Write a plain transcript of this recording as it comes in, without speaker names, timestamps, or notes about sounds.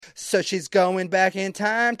So she's going back in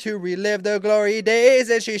time to relive the glory days,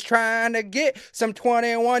 and she's trying to get some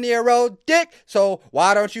 21-year-old dick. So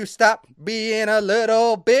why don't you stop being a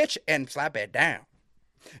little bitch and slap it down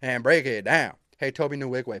and break it down? Hey, Toby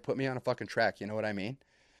Newigwe, put me on a fucking track, you know what I mean?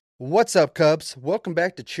 What's up, Cubs? Welcome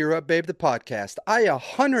back to Cheer Up Babe, the podcast. I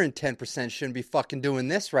 110% shouldn't be fucking doing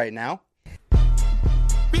this right now.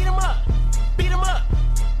 Beat him up! Beat him up!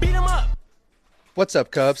 Beat him up! What's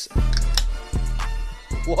up, Cubs?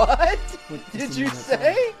 What did you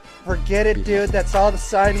say? Forget it, dude. That's all the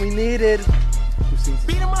sign we needed.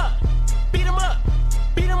 Beat him up! Beat him up!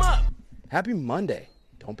 Beat him up! Happy Monday.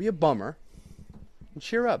 Don't be a bummer. And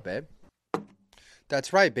cheer up, babe.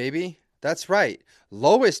 That's right, baby. That's right.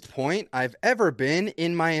 Lowest point I've ever been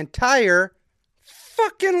in my entire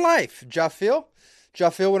fucking life. Ja feel?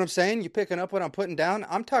 Ja feel what I'm saying? You picking up what I'm putting down?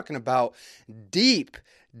 I'm talking about deep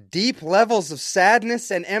levels of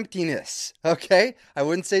sadness and emptiness. Okay? I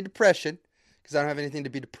wouldn't say depression, because I don't have anything to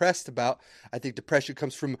be depressed about. I think depression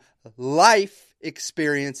comes from life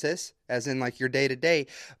experiences, as in like your day-to-day.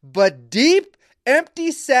 But deep,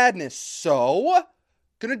 empty sadness. So,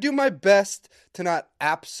 gonna do my best to not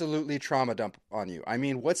absolutely trauma dump on you. I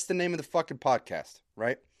mean, what's the name of the fucking podcast,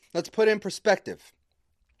 right? Let's put it in perspective.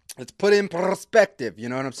 You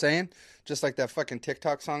know what I'm saying? Just like that fucking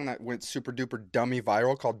TikTok song that went super duper dummy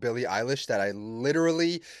viral called Billie Eilish that I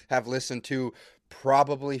literally have listened to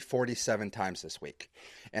probably 47 times this week.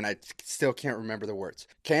 And I still can't remember the words.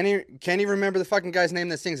 Can't you remember the fucking guy's name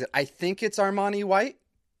that sings it? I think it's Armani White.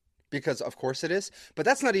 Because of course it is. But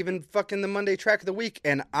that's not even fucking the Monday track of the week.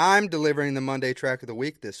 And I'm delivering the Monday track of the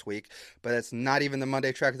week this week. But it's not even the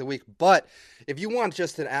Monday track of the week. But if you want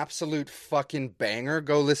just an absolute fucking banger,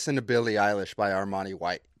 go listen to Billie Eilish by Armani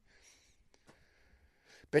White.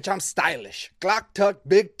 Bitch, I'm stylish. Glock tuck,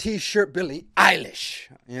 big t-shirt, Billie Eilish.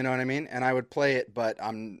 You know what I mean? And I would play it, but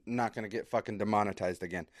I'm not going to get fucking demonetized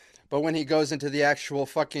again. But when he goes into the actual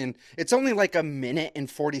fucking, it's only like a minute and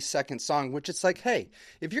 40-second song, which it's like, hey,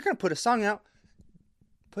 if you're going to put a song out,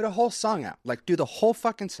 put a whole song out. Like, do the whole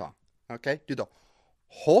fucking song, okay? Do the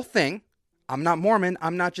whole thing. I'm not Mormon.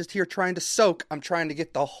 I'm not just here trying to soak. I'm trying to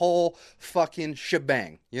get the whole fucking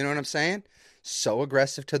shebang. You know what I'm saying? So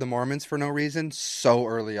aggressive to the Mormons for no reason, so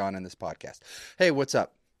early on in this podcast. Hey, what's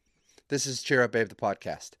up? This is Cheer Up Babe, the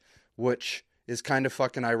podcast, which is kind of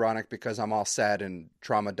fucking ironic because I'm all sad and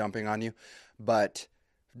trauma dumping on you, but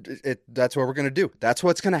that's what we're going to do. That's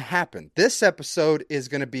what's going to happen. This episode is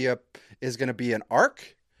going to be an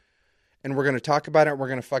arc, and we're going to talk about it. We're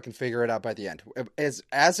going to fucking figure it out by the end.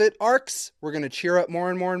 As it arcs, we're going to cheer up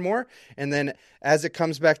more and more and more. And then as it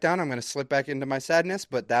comes back down, I'm going to slip back into my sadness,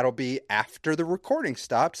 but that'll be after the recording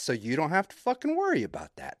stopped. So you don't have to fucking worry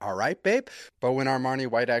about that. All right, babe? But when Armani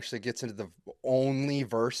White actually gets into the only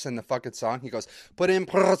verse in the fucking song, he goes, put in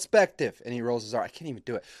perspective. And he rolls his R. I can't even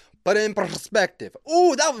do it. Put in perspective.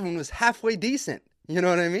 Ooh, that one was halfway decent. You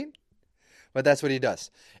know what I mean? But that's what he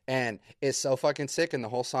does. And it's so fucking sick, and the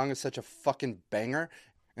whole song is such a fucking banger.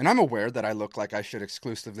 And I'm aware that I look like I should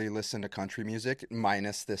exclusively listen to country music,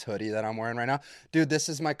 minus this hoodie that I'm wearing right now. Dude, this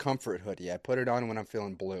is my comfort hoodie. I put it on when I'm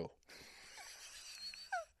feeling blue.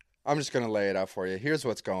 I'm just going to lay it out for you. Here's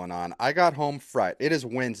what's going on. I got home Friday. It is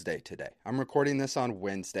Wednesday today. I'm recording this on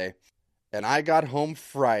Wednesday. And I got home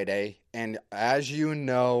Friday, and as you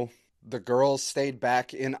know, the girls stayed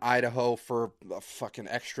back in Idaho for a fucking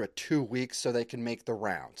extra 2 weeks so they could make the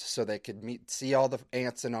rounds, so they could see all the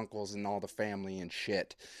aunts and uncles and all the family and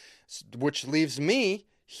shit, which leaves me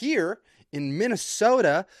here in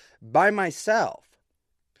Minnesota by myself.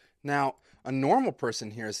 Now, a normal person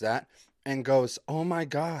hears that and goes, oh my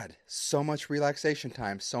God, so much relaxation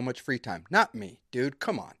time, so much free time. Not me, dude,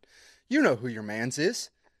 come on. You know who your mans is.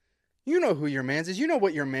 You know who your mans is. You know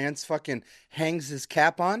what your mans fucking hangs his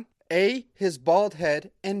cap on. A, his bald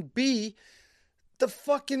head, and B, the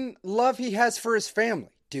fucking love he has for his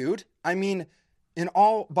family, dude. I mean,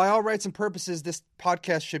 by all rights and purposes, this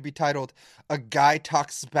podcast should be titled, A Guy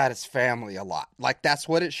Talks About His Family a Lot. Like, that's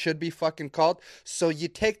what it should be fucking called. So you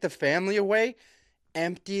take the family away,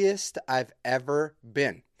 emptiest I've ever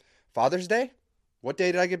been. Father's Day? What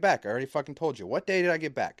day did I get back? I already fucking told you. What day did I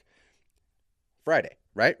get back? Friday,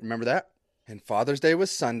 right? Remember that? And Father's Day was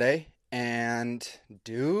Sunday. And,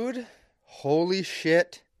 dude, holy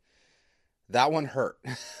shit, that one hurt.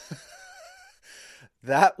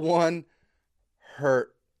 That one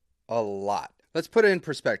hurt a lot. Let's put it in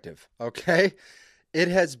perspective, okay? It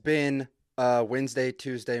has been Wednesday,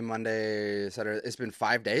 Tuesday, Monday, Saturday. It's been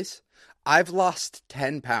 5 days. I've lost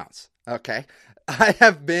 10 pounds, okay? I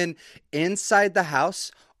have been inside the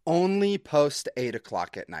house only post 8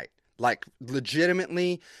 o'clock at night. Like,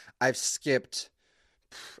 legitimately, I've skipped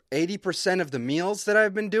 80% of the meals that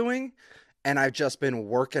I've been doing, and I've just been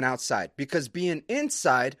working outside because being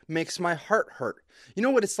inside makes my heart hurt. You know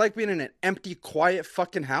what it's like being in an empty, quiet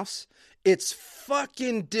fucking house? It's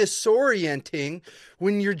fucking disorienting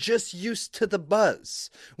when you're just used to the buzz,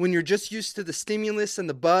 when you're just used to the stimulus and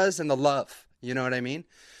the buzz and the love. You know what I mean?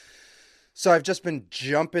 So I've just been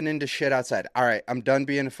jumping into shit outside. All right, I'm done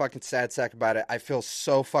being a fucking sad sack about it. I feel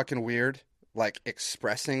so fucking weird, like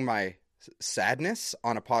expressing my sadness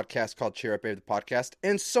on a podcast called Cheer Up Babe, the podcast.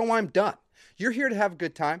 And so I'm done. You're here to have a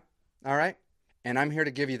good time, all right? And I'm here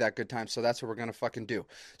to give you that good time, so that's what we're going to fucking do.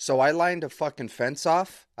 So I lined a fucking fence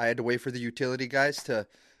off. I had to wait for the utility guys to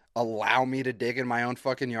allow me to dig in my own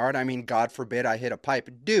fucking yard. I mean, God forbid I hit a pipe.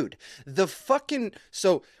 Dude, the fucking...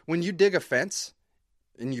 So when you dig a fence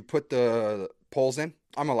and you put the poles in,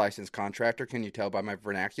 I'm a licensed contractor, can you tell by my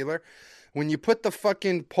vernacular? When you put the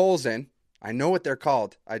fucking poles in, I know what they're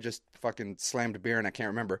called. I just fucking slammed a beer and I can't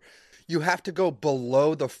remember. You have to go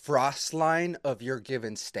below the frost line of your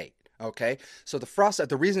given state, okay? So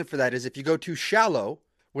the reason for that is if you go too shallow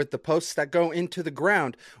with the posts that go into the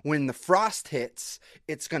ground, when the frost hits,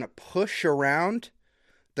 it's going to push around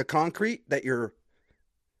the concrete that your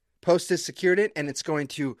post is secured in, and it's going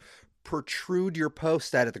to protrude your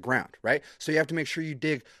post out of the ground, right? So you have to make sure you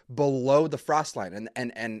dig below the frost line,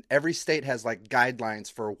 and every state has like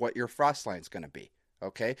guidelines for what your frost line is going to be.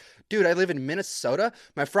 Okay, dude, I live in Minnesota.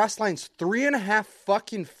 My frost line's 3.5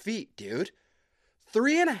 fucking feet, dude.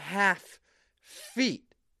 3.5 feet.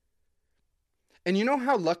 And you know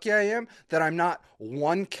how lucky I am that I'm not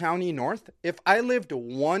one county north? If I lived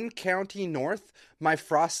one county north, my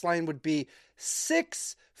frost line would be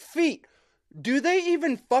 6 feet. Do they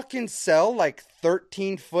even fucking sell like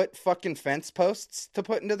 13-foot fucking fence posts to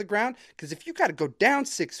put into the ground? Because if you got to go down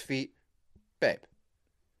 6 feet, babe,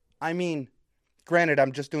 I mean... Granted,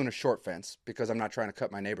 I'm just doing a short fence because I'm not trying to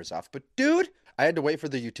cut my neighbors off. But dude, I had to wait for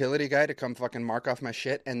the utility guy to come fucking mark off my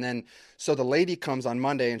shit. And then, so the lady comes on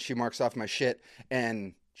Monday and she marks off my shit.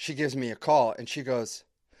 And she gives me a call and she goes,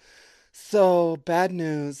 so bad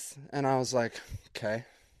news. And I was like, okay.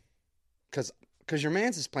 Because your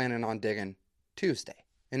man's is planning on digging Tuesday.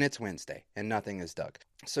 And it's Wednesday and nothing is dug.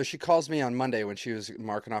 So she calls me on Monday when she was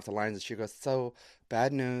marking off the lines and she goes, so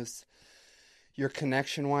bad news. Your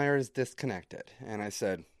connection wire is disconnected. And I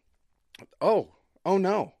said, oh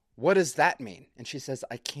no, what does that mean? And she says,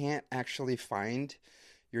 I can't actually find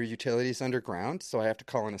your utilities underground, so I have to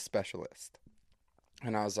call in a specialist.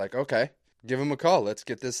 And I was like, okay, give him a call. Let's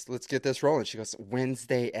get this rolling. She goes,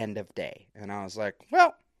 Wednesday, end of day. And I was like,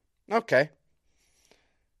 well, okay.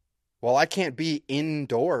 Well, I can't be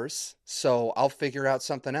indoors, so I'll figure out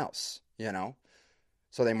something else, you know?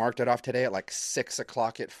 So they marked it off today at like 6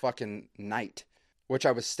 o'clock at fucking night, which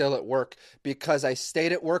I was still at work because I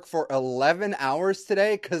stayed at work for 11 hours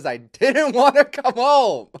today because I didn't want to come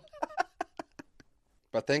home.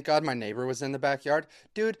 But thank God my neighbor was in the backyard.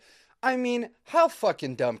 Dude, I mean, how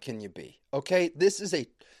fucking dumb can you be? Okay,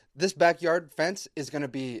 this backyard fence is going to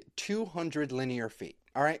be 200 linear feet.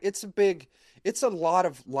 All right, it's a lot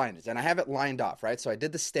of lines, and I have it lined off, right? So I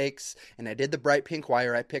did the stakes, and I did the bright pink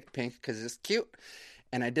wire. I picked pink because it's cute.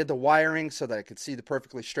 And I did the wiring so that I could see the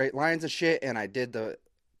perfectly straight lines and shit. And I did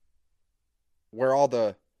where all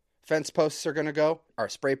the fence posts are going to go are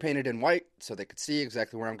spray painted in white so they could see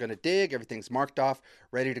exactly where I'm going to dig. Everything's marked off,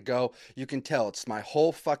 ready to go. You can tell it's my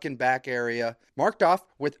whole fucking back area marked off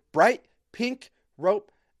with bright pink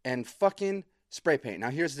rope and fucking spray paint. Now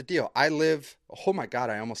here's the deal. Oh my God,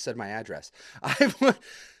 I almost said my address.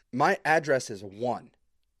 My address is 1.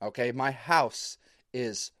 Okay, my house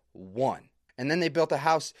is 1. And then they built a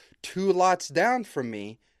house 2 lots down from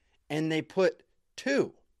me, and they put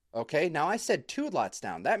 2. Okay, now I said 2 lots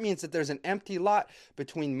down. That means that there's an empty lot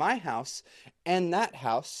between my house and that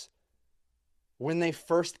house when they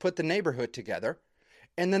first put the neighborhood together.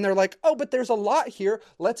 And then they're like, oh, but there's a lot here.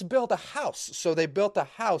 Let's build a house. So they built a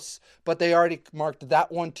house, but they already marked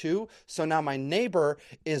that one too. So now my neighbor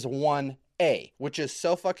is 1A, which is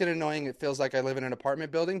so fucking annoying. It feels like I live in an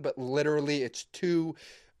apartment building, but literally it's 2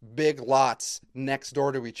 big lots next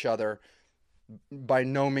door to each other. By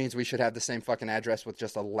no means we should have the same fucking address with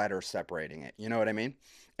just a letter separating it. You know what I mean?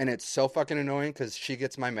 And it's so fucking annoying because she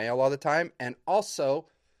gets my mail all the time. And also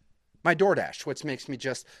my DoorDash, which makes me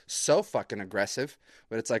just so fucking aggressive.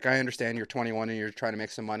 But it's like, I understand you're 21 and you're trying to make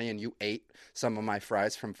some money and you ate some of my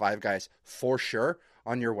fries from Five Guys for sure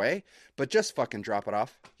on your way. But just fucking drop it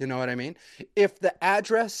off. You know what I mean? If the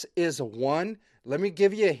address is 1, let me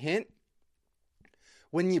give you a hint.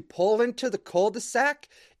 When you pull into the cul-de-sac,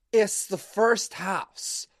 it's the first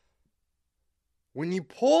house. When you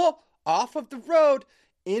pull off of the road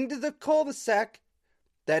into the cul-de-sac,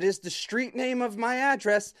 that is the street name of my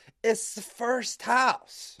address. It's the first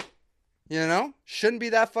house. You know? Shouldn't be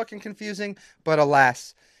that fucking confusing, but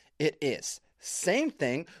alas, it is. Same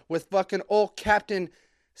thing with fucking old Captain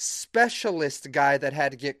Specialist guy that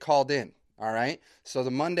had to get called in. All right? So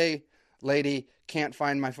the Monday lady can't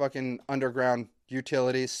find my fucking underground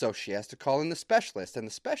utilities, so she has to call in the specialist. And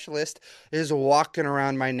the specialist is walking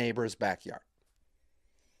around my neighbor's backyard,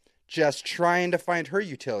 just trying to find her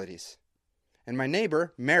utilities. And my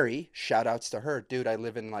neighbor, Mary, shout outs to her. Dude, I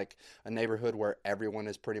live in like a neighborhood where everyone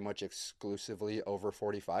is pretty much exclusively over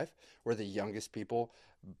 45. We're the youngest people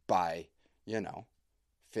by,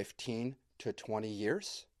 15 to 20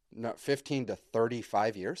 years. No, 15 to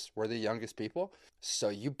 35 years. We're the youngest people. So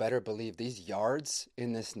you better believe these yards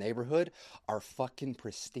in this neighborhood are fucking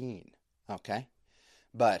pristine. Okay?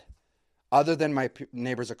 But other than my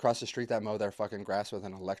neighbors across the street that mow their fucking grass with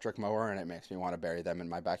an electric mower, and it makes me want to bury them in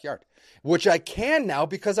my backyard. Which I can now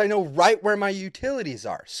because I know right where my utilities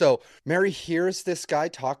are. So Mary hears this guy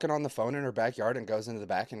talking on the phone in her backyard and goes into the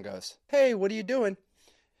back and goes, "Hey, what are you doing?"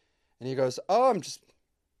 And he goes, "Oh, I'm just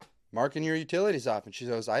marking your utilities off." And she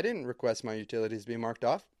goes, "I didn't request my utilities be marked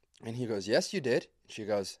off." And he goes, "Yes, you did." She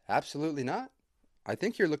goes, "Absolutely not. I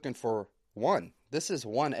think you're looking for 1. This is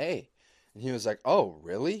 1A. And he was like, "Oh,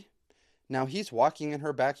 really?" Now he's walking in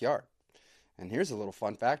her backyard. And here's a little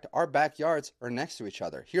fun fact. Our backyards are next to each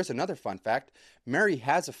other. Here's another fun fact. Mary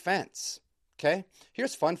has a fence. Okay?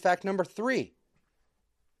 Here's fun fact number 3.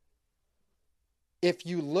 If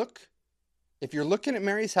you're looking at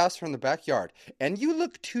Mary's house from the backyard and you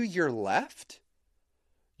look to your left,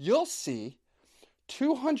 you'll see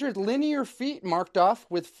 200 linear feet marked off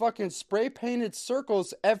with fucking spray painted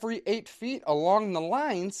circles every 8 feet along the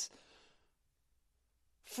lines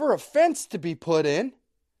for a fence to be put in.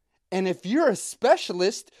 And if you're a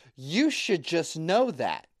specialist, you should just know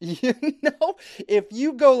that. If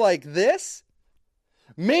you go like this,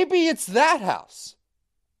 maybe it's that house.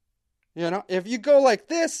 If you go like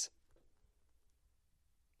this,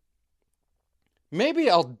 maybe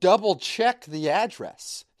I'll double check the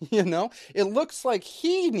address. It looks like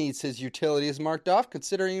he needs his utilities marked off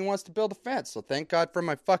considering he wants to build a fence. So thank God for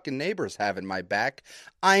my fucking neighbors having my back.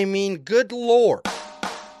 I mean, good Lord.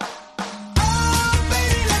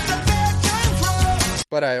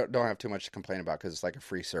 But I don't have too much to complain about because it's like a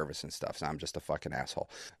free service and stuff. So I'm just a fucking asshole.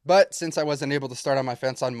 But since I wasn't able to start on my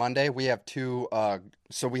fence on Monday, we have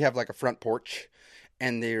so we have like a front porch.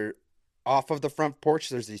 And they're off of the front porch.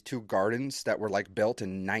 There's these 2 gardens that were like built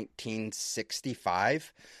in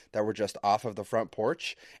 1965 that were just off of the front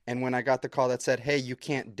porch. And when I got the call that said, "Hey, you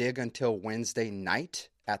can't dig until Wednesday night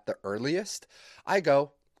at the earliest," I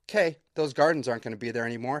go, "Okay, those gardens aren't going to be there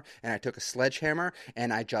anymore." And I took a sledgehammer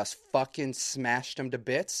and I just fucking smashed them to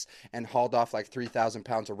bits and hauled off like 3,000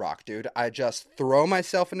 pounds of rock, dude. I just throw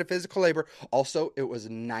myself into physical labor. Also, it was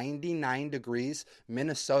 99 degrees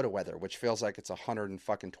Minnesota weather, which feels like it's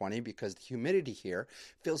 120 because the humidity here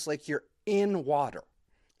feels like you're in water.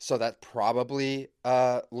 So that probably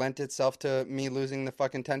lent itself to me losing the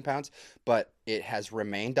fucking 10 pounds. But it has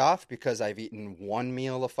remained off because I've eaten 1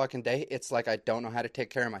 meal a fucking day. It's like I don't know how to take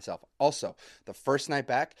care of myself. Also, the first night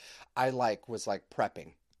back, I was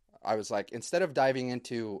prepping. I was like, instead of diving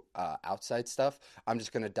into outside stuff, I'm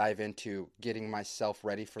just going to dive into getting myself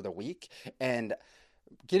ready for the week. And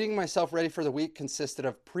getting myself ready for the week consisted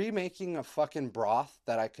of pre-making a fucking broth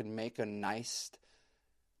that I could make a nice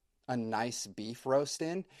beef roast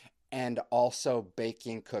in, and also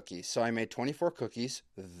baking cookies. So I made 24 cookies.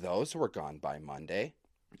 Those were gone by Monday.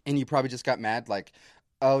 And you probably just got mad like,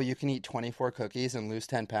 "Oh, you can eat 24 cookies and lose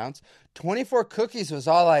 10 pounds. 24 cookies was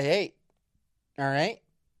all I ate. All right?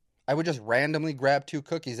 I would just randomly grab 2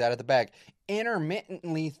 cookies out of the bag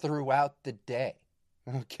intermittently throughout the day.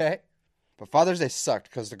 Okay? But Father's Day sucked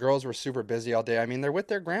because the girls were super busy all day. I mean, they're with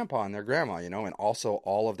their grandpa and their grandma, and also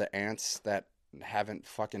all of the aunts that haven't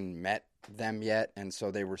fucking met them yet, and so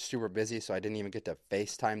they were super busy, so I didn't even get to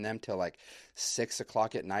FaceTime them till like 6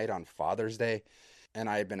 o'clock at night on Father's Day. And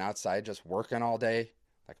I had been outside just working all day,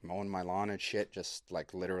 like mowing my lawn and shit, just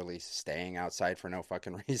like literally staying outside for no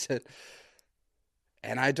fucking reason.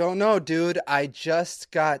 And I don't know, dude, I just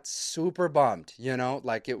got super bummed,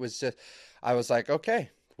 like it was just, I was like, okay,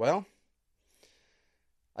 well,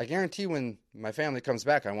 I guarantee when my family comes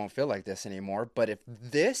back, I won't feel like this anymore. But if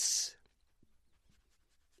this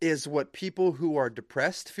is what people who are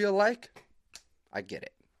depressed feel like, I get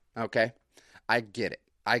it. Okay? I get it.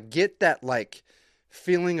 I get that like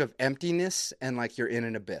feeling of emptiness and like you're in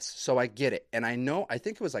an abyss. So I get it. And I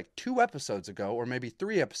think it was like 2 episodes ago or maybe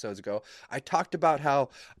 3 episodes ago, I talked about how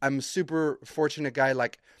I'm a super fortunate guy.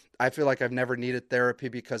 Like I feel like I've never needed therapy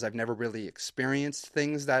because I've never really experienced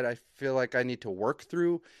things that I feel like I need to work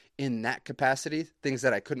through in that capacity, things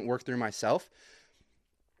that I couldn't work through myself.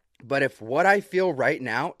 But if what I feel right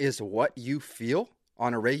now is what you feel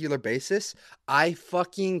on a regular basis, I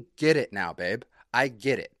fucking get it now, babe. I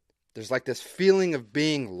get it. There's like this feeling of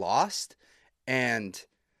being lost, and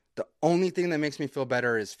the only thing that makes me feel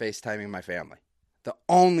better is FaceTiming my family. The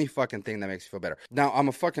only fucking thing that makes me feel better. Now, I'm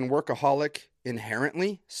a fucking workaholic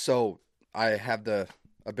inherently, so I have the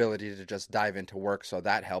ability to just dive into work, so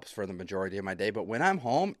that helps for the majority of my day. But when I'm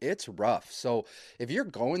home, it's rough. So if you're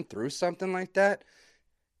going through something like that,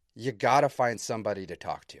 you gotta find somebody to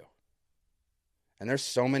talk to. And there's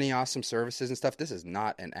so many awesome services and stuff. This is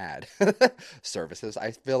not an ad. Services.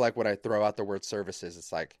 I feel like when I throw out the word services,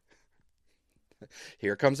 it's like,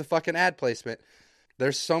 here comes a fucking ad placement.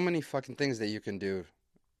 There's so many fucking things that you can do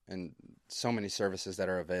and so many services that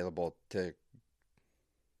are available to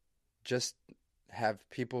just have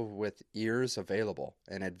people with ears available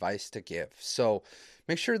and advice to give. So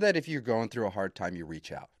make sure that if you're going through a hard time, you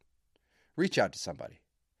reach out. Reach out to somebody.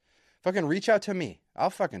 Fucking reach out to me. I'll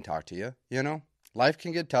fucking talk to you, you know? Life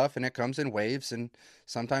can get tough and it comes in waves, and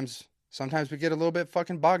sometimes we get a little bit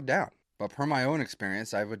fucking bogged down. But per my own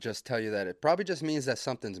experience, I would just tell you that it probably just means that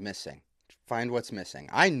something's missing. Find what's missing.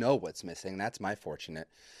 I know what's missing. That's my fortunate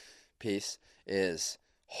piece is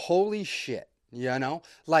holy shit, you know?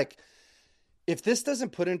 Like, if this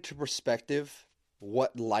doesn't put into perspective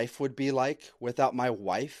what life would be like without my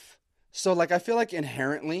wife. So like, I feel like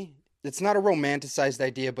inherently, it's not a romanticized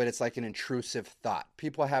idea, but it's like an intrusive thought.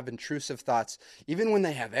 People have intrusive thoughts, even when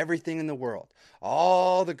they have everything in the world,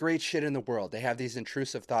 all the great shit in the world. They have these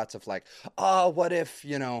intrusive thoughts of like, oh, what if,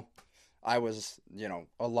 you know, I was, you know,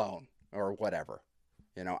 alone or whatever.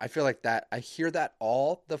 You know, I feel like that. I hear that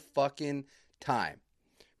all the fucking time.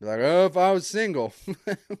 Be like, oh, if I was single.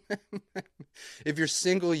 If you're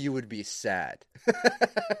single, you would be sad.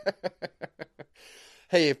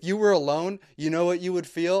 Hey, if you were alone, you know what you would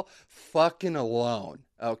feel? Fucking alone.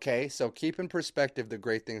 Okay? So keep in perspective the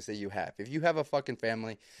great things that you have. If you have a fucking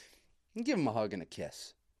family, give them a hug and a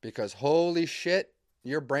kiss. Because holy shit,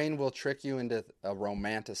 your brain will trick you into a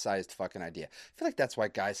romanticized fucking idea. I feel like that's why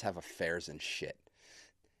guys have affairs and shit.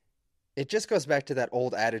 It just goes back to that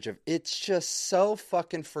old adage of it's just so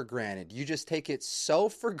fucking for granted. You just take it so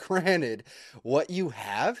for granted what you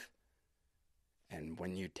have. And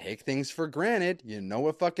when you take things for granted, you know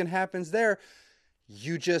what fucking happens there.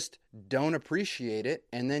 You just don't appreciate it,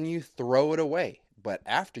 and then you throw it away. But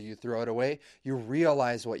after you throw it away, you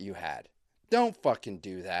realize what you had. Don't fucking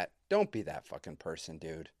do that. Don't be that fucking person,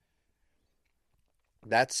 dude.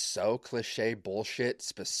 That's so cliche bullshit,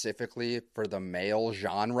 specifically for the male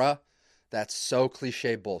genre. That's so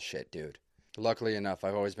cliche bullshit, dude. Luckily enough,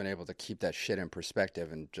 I've always been able to keep that shit in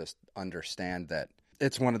perspective and just understand that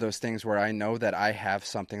it's one of those things where I know that I have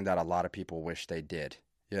something that a lot of people wish they did,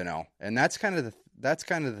 you know? And that's kind of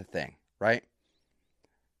the thing, right?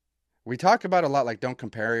 We talk about a lot, like, don't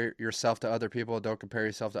compare yourself to other people. Don't compare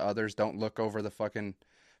yourself to others. Don't look over the fucking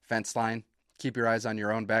fence line. Keep your eyes on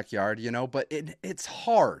your own backyard, you know? But it's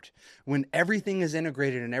hard when everything is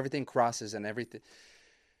integrated and everything crosses and everything.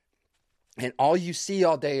 And all you see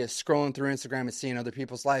all day is scrolling through Instagram and seeing other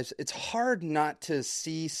people's lives. It's hard not to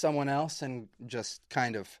see someone else and just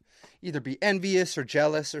kind of either be envious or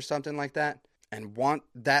jealous or something like that and want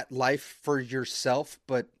that life for yourself.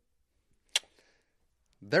 But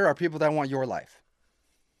there are people that want your life.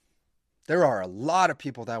 There are a lot of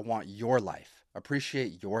people that want your life,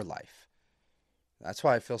 appreciate your life. That's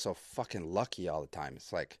why I feel so fucking lucky all the time.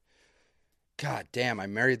 It's like, God damn, I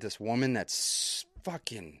married this woman that's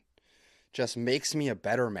fucking just makes me a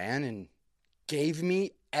better man and gave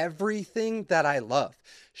me everything that I love.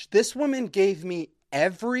 This woman gave me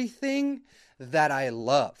everything that I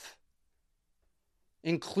love,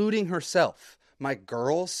 including herself, my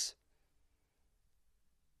girls,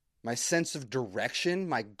 my sense of direction,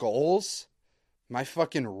 my goals, my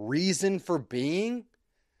fucking reason for being,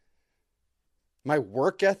 my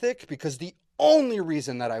work ethic, because the only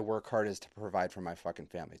reason that I work hard is to provide for my fucking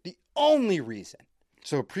family. The only reason.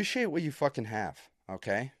 So appreciate what you fucking have,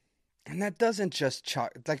 okay? And that doesn't just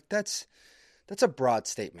chalk, like that's a broad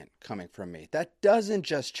statement coming from me. That doesn't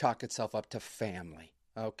just chalk itself up to family,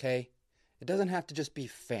 okay? It doesn't have to just be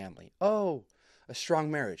family. Oh, a strong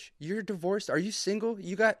marriage. You're divorced? Are you single?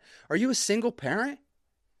 Are you a single parent?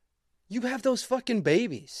 You have those fucking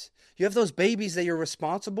babies. You have those babies that you're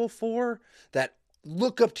responsible for that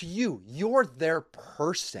look up to you. You're their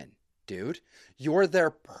person, dude. You're their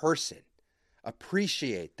person.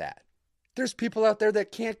 Appreciate that. There's people out there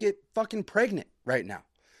that can't get fucking pregnant right now,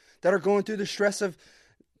 that are going through the stress of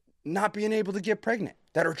not being able to get pregnant,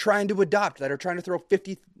 that are trying to adopt, that are trying to throw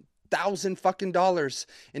 $50,000 fucking dollars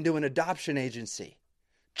into an adoption agency,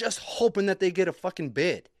 just hoping that they get a fucking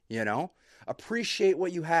bid, you know? Appreciate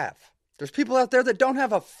what you have. There's people out there that don't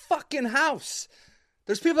have a fucking house.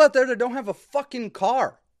 There's people out there that don't have a fucking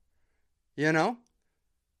car, you know?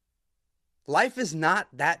 Life is not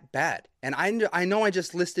that bad. And I know I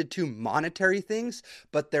just listed 2 monetary things,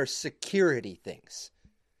 but they're security things.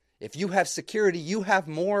 If you have security, you have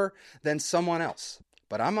more than someone else.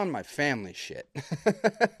 But I'm on my family shit.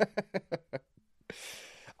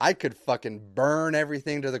 I could fucking burn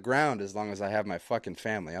everything to the ground as long as I have my fucking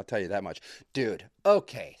family. I'll tell you that much. Dude,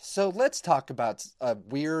 okay, so let's talk about a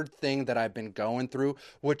weird thing that I've been going through,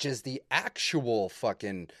 which is the actual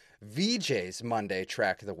fucking VJ's Monday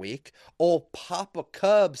track of the week. Old Poppa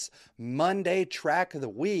CUB's Monday track of the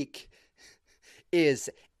week is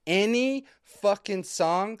any fucking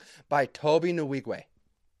song by Toby Nwigwe.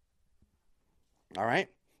 All right?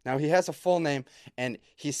 Now, he has a full name, and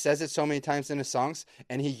he says it so many times in his songs,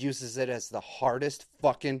 and he uses it as the hardest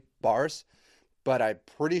fucking bars, but I'm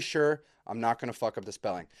pretty sure I'm not going to fuck up the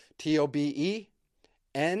spelling. Tobenwigwe.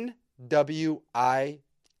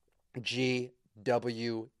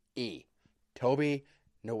 Toby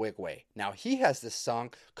Nwigwe. Now, he has this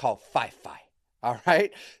song called Fi-Fi. All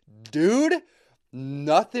right? Dude,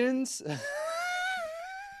 nothing's...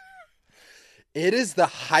 It is the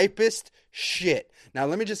hypest shit. Now,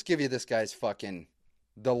 let me just give you this guy's fucking,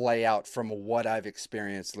 the layout from what I've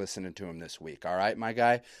experienced listening to him this week. All right, my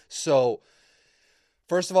guy? So,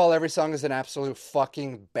 first of all, every song is an absolute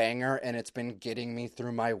fucking banger, and it's been getting me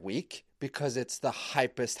through my week because it's the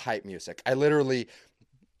hypest hype music. I literally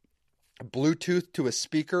Bluetooth to a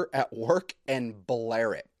speaker at work and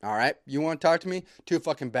blare it. All right? You want to talk to me? Too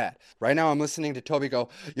fucking bad. Right now, I'm listening to Toby go,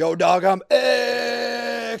 "Yo, dog, I'm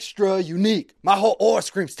extra unique. My whole aura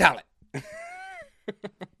screams talent."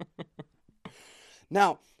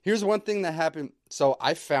 Now, here's one thing that happened. So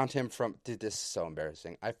I found him from, dude, this is so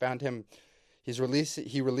embarrassing. I found him, he released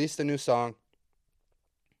a new song,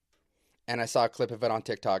 and I saw a clip of it on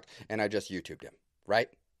TikTok, and I just YouTubed him, right?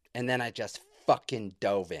 And then I just fucking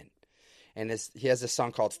dove in. And he has this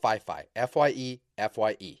song called Fi-Fi, Fye,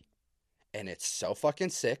 Fye. And it's so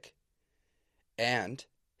fucking sick. And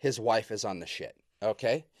his wife is on the shit,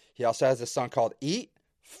 okay? He also has this song called Eat.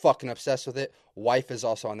 Fucking obsessed with it. Wife is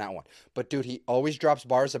also on that one. But dude, he always drops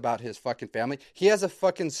bars about his fucking family. He has a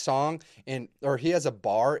fucking song he has a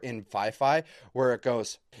bar in Fi-Fi where it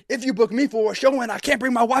goes, "If you book me for a show and I can't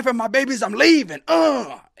bring my wife and my babies, I'm leaving.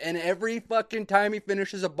 And every fucking time he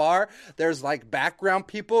finishes a bar, there's like background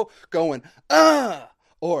people going,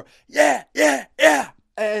 or yeah, yeah, yeah.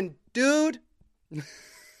 And dude,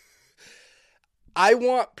 I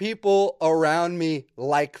want people around me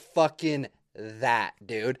like fucking that,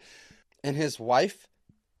 dude. And his wife,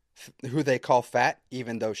 who they call Fat,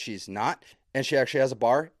 even though she's not, and she actually has a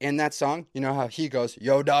bar in that song. You know how he goes,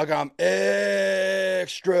 "Yo, dog, I'm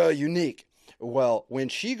extra unique." Well, when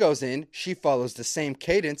she goes in, she follows the same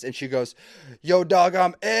cadence, and she goes, "Yo, dog,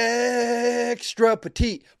 I'm extra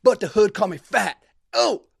petite, but the hood call me fat.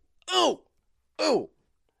 Oh, oh, oh."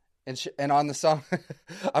 And on the song,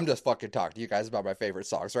 I'm just fucking talking to you guys about my favorite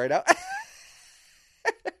songs right now.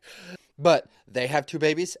 But they have 2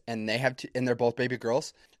 babies, and and they're both baby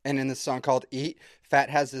girls. And in this song called Eat,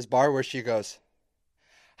 Fat has this bar where she goes,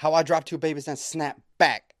 "How I drop 2 babies and snap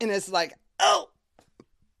back." And it's like, oh,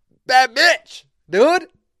 bad bitch, dude.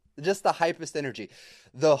 Just the hypest energy.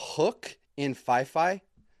 The hook in Fi-Fi,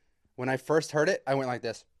 when I first heard it, I went like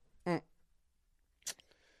this.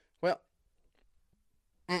 Well,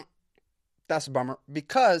 that's a bummer.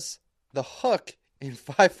 Because the hook in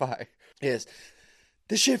Fi-Fi is,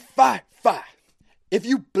 "This shit Fi-Fi. If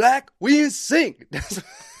you black, we in sync."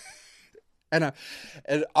 And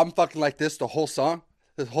I'm fucking like this the whole song.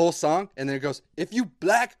 And then it goes, "If you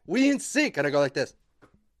black, we in sync." And I go like this.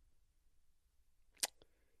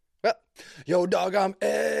 Well, "Yo, dog, I'm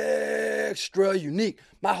extra unique.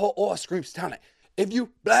 My whole aura screams talent. If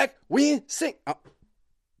you black, we in sync."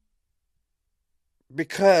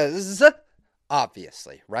 Because,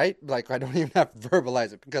 obviously, right? Like, I don't even have to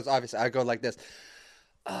verbalize it. Because, obviously, I go like this.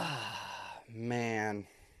 Man.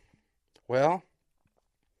 Well,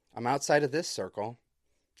 I'm outside of this circle.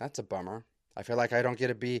 That's a bummer. I feel like I don't get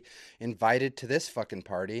to be invited to this fucking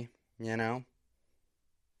party, you know?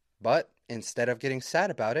 But instead of getting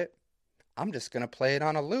sad about it, I'm just going to play it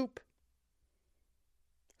on a loop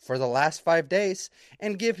for the last 5 days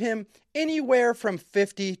and give him anywhere from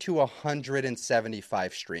 50 to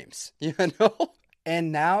 175 streams, you know?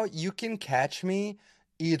 And now you can catch me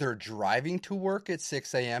either driving to work at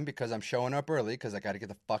 6 a.m. because I'm showing up early because I got to get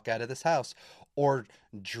the fuck out of this house, or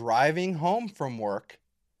driving home from work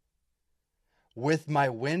with my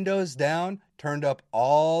windows down, turned up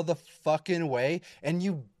all the fucking way, and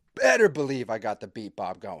you better believe I got the beat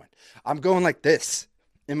bob going. I'm going like this.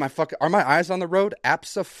 Are my eyes on the road?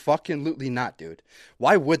 Abso-fucking-lutely not, dude.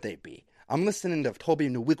 Why would they be? I'm listening to Toby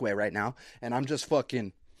Nwigwe right now, and I'm just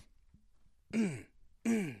fucking...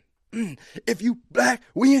 If you black,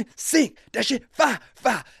 we in sync. That shit, fire.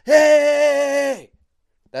 Hey!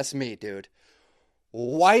 That's me, dude.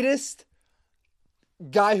 Whitest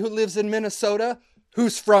guy who lives in Minnesota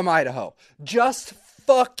who's from Idaho. Just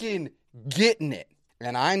fucking getting it.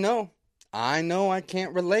 And I know I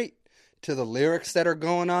can't relate to the lyrics that are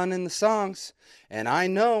going on in the songs. And I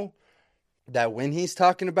know that when he's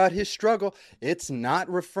talking about his struggle, it's not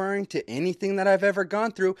referring to anything that I've ever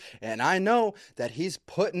gone through. And I know that he's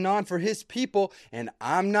putting on for his people, and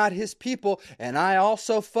I'm not his people. And I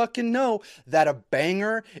also fucking know that a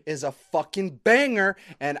banger is a fucking banger,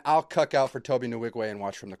 and I'll cuck out for Toby Nwigwe and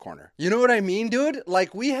watch from the corner. You know what I mean, dude?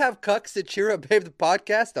 Like, we have cucks that cheer up Babe the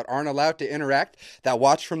podcast that aren't allowed to interact, that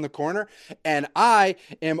watch from the corner, and I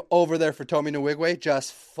am over there for Toby Nwigwe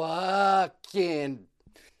just fucking...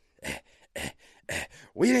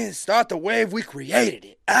 We didn't start the wave, we created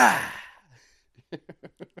it.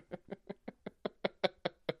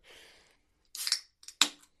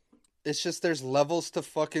 It's just there's levels to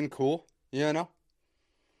fucking cool, you know?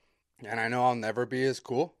 And I know I'll never be as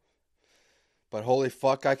cool. But holy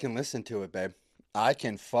fuck, I can listen to it, babe. I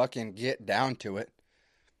can fucking get down to it.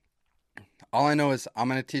 All I know is I'm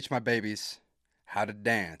going to teach my babies how to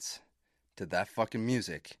dance to that fucking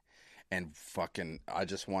music. And fucking, I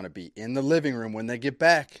just want to be in the living room when they get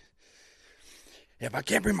back. If I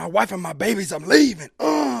can't bring my wife and my babies, I'm leaving.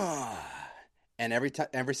 And every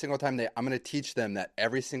single time I'm going to teach them that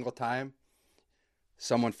every single time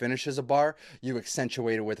someone finishes a bar, you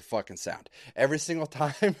accentuate it with a fucking sound. Every single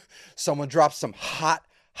time someone drops some hot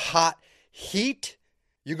heat,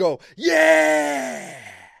 you go, yeah!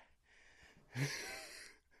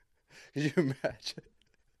 Could you imagine?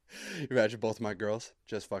 Imagine both my girls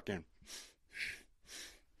just fucking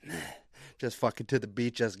to the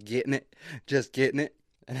beat, just getting it.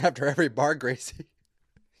 And after every bar, Gracie,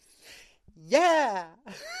 yeah!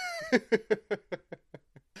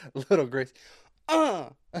 Little Gracie, my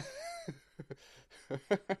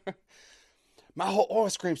whole aura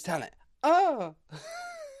screams talent,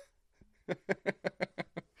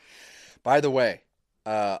 By the way,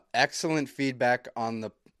 excellent feedback on the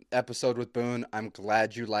episode with Boone. I'm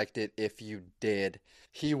glad you liked it. If you did,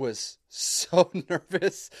 he was so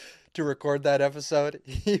nervous to record that episode.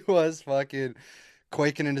 He was fucking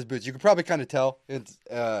quaking in his boots. You could probably kind of tell it's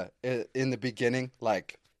in the beginning.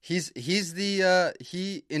 Like he's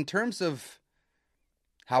in terms of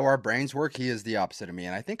how our brains work, he is the opposite of me.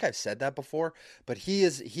 And I think I've said that before, but he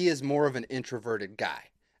is more of an introverted guy.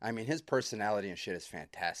 I mean, his personality and shit is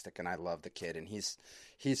fantastic, and I love the kid, and he's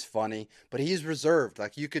funny, but he's reserved.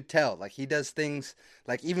 Like, you could tell. Like, he does things,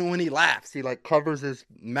 like, even when he laughs, he, like, covers his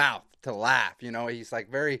mouth to laugh, you know? He's, like,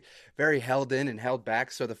 very, very held in and held back.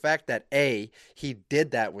 So the fact that, A, he did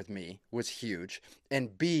that with me was huge,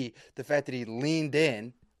 and B, the fact that he leaned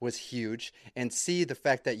in was huge, and C, the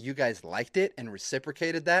fact that you guys liked it and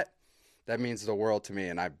reciprocated that means the world to me,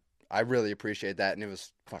 and I really appreciate that, and it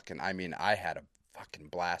was fucking, I mean, I had a fucking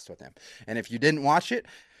blast with him. And if you didn't watch it,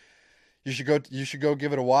 you should go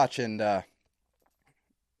give it a watch. And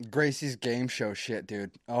Gracie's game show shit,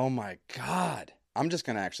 dude. Oh my god. I'm just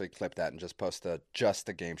gonna actually clip that and just post just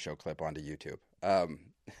the game show clip onto YouTube.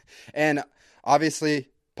 And obviously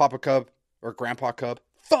Poppa CUB or Grandpa CUB.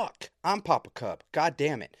 Fuck, I'm Poppa CUB. God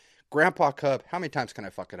damn it. Grandpa CUB. How many times can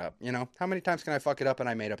I fuck it up? You know, how many times can I fuck it up and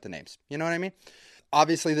I made up the names? You know what I mean?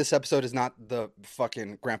 Obviously this episode is not the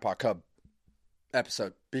fucking Grandpa CUB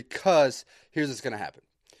episode, because here's what's going to happen.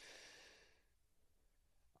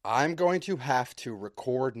 I'm going to have to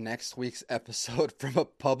record next week's episode from a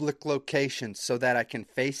public location so that I can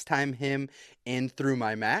FaceTime him in through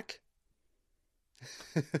my Mac.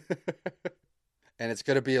 And it's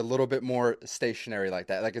going to be a little bit more stationary like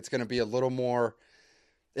that. Like, it's going to be a little more,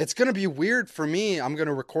 it's going to be weird for me. I'm going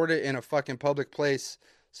to record it in a fucking public place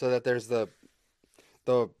so that there's the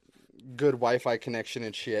good Wi-Fi connection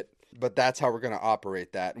and shit. But that's how we're going to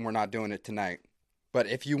operate that, and we're not doing it tonight. But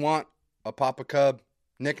if you want a Poppa CUB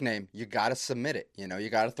nickname, you got to submit it. You know, you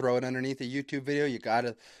got to throw it underneath a YouTube video. You got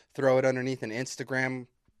to throw it underneath an Instagram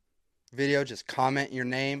video. Just comment your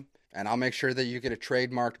name, and I'll make sure that you get a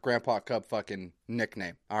trademarked Grandpa CUB fucking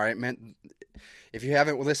nickname. All right, man? If you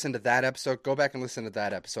haven't listened to that episode, go back and listen to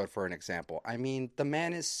that episode for an example. I mean, the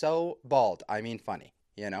man is so bald. I mean, funny,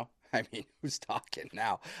 you know? I mean, who's talking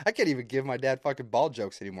now? I can't even give my dad fucking bald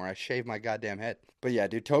jokes anymore. I shave my goddamn head. But yeah,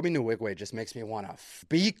 dude, Toby Nwigwe just makes me want to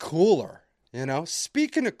be cooler, you know?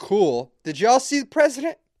 Speaking of cool, did y'all see the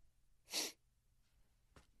president?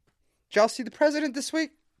 Did y'all see the president this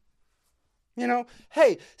week? You know,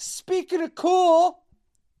 hey, speaking of cool,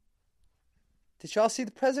 did y'all see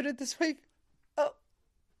the president this week?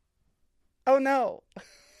 Oh no.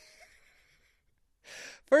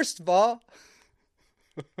 First of all,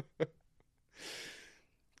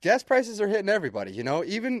 gas prices are hitting everybody, you know,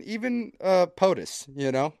 even POTUS,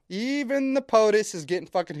 you know, even the POTUS is getting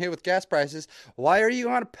fucking hit with gas prices. Why are you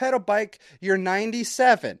on a pedal bike? You're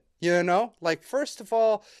 97, you know, like, first of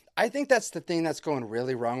all, I think that's the thing that's going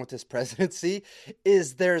really wrong with this presidency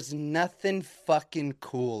is there's nothing fucking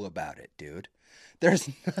cool about it, dude. There's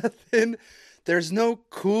no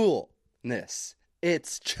coolness.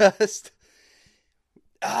 It's just,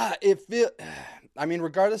 I mean,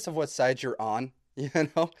 regardless of what side you're on, you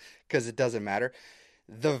know, because it doesn't matter,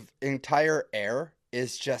 the entire air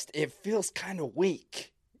is just, it feels kind of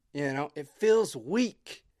weak, you know, it feels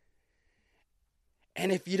weak.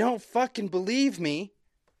 And if you don't fucking believe me,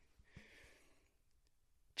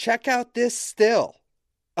 check out this still,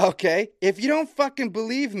 okay? If you don't fucking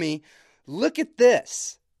believe me, look at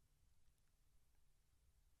this.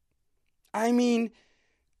 I mean,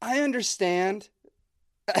 I understand.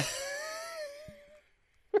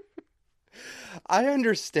 I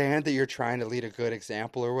understand that you're trying to lead a good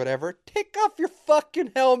example or whatever. Take off your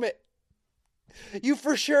fucking helmet. You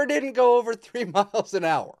for sure didn't go over 3 miles an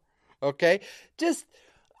hour. Okay? Just,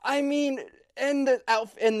 I mean, and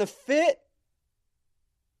the fit,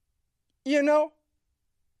 you know,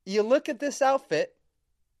 you look at this outfit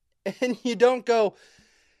and you don't go,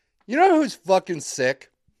 you know who's fucking sick?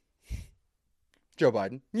 Joe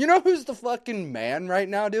Biden. You know who's the fucking man right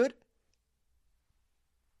now, dude?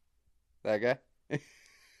 That guy.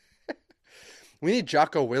 We need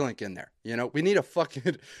Jocko Willink in there. You know, we need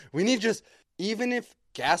just, even if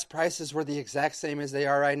gas prices were the exact same as they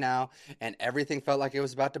are right now, and everything felt like it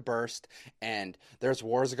was about to burst, and there's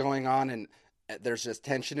wars going on, and there's just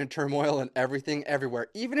tension and turmoil and everything everywhere.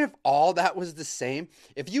 Even if all that was the same,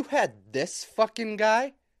 if you had this fucking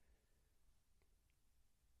guy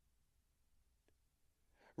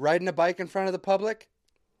riding a bike in front of the public,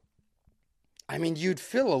 I mean, you'd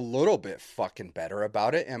feel a little bit fucking better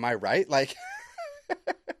about it. Am I right? Like,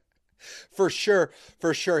 for sure,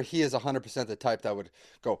 he is 100% the type that would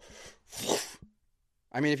go.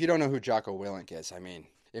 I mean, if you don't know who Jocko Willink is, I mean,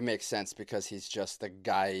 it makes sense because he's just the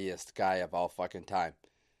guyest guy of all fucking time.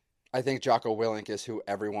 I think Jocko Willink is who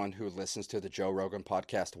everyone who listens to the Joe Rogan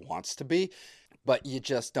podcast wants to be, but you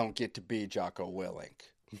just don't get to be Jocko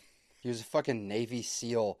Willink. He was a fucking Navy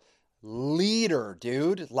SEAL leader,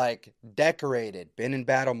 dude. Like, decorated, been in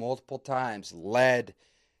battle multiple times, led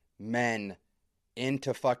men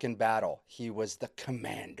into fucking battle. He was the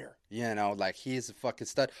commander, you know, like, he's a fucking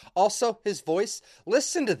stud. Also, his voice,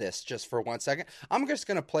 listen to this just for 1 second. I'm just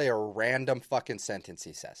going to play a random fucking sentence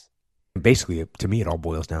he says. Basically, to me, it all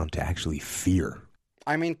boils down to actually fear.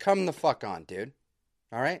 I mean, come the fuck on, dude.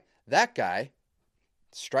 All right? That guy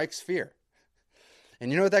strikes fear. And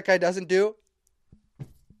you know what that guy doesn't do?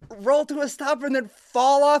 Roll to a stop and then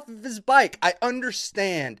fall off of his bike. I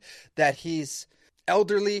understand that he's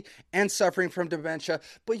elderly and suffering from dementia,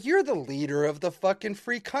 but you're the leader of the fucking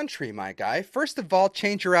free country, my guy. First of all,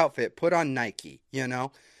 change your outfit. Put on Nike, you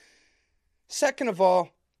know? Second of all,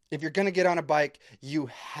 if you're going to get on a bike, you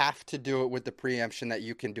have to do it with the preemption that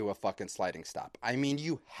you can do a fucking sliding stop. I mean,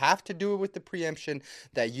 you have to do it with the preemption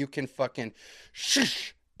that you can fucking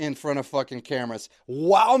shush in front of fucking cameras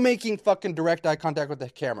while making fucking direct eye contact with the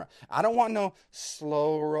camera. I don't want no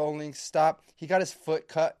slow rolling stop. He got his foot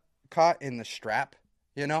caught in the strap,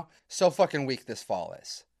 you know? So fucking weak this fall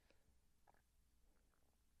is.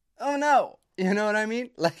 Oh no. You know what I mean?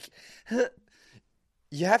 Like,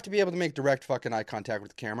 you have to be able to make direct fucking eye contact with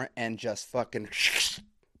the camera and just fucking,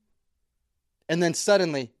 and then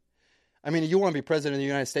suddenly, I mean, you want to be president of the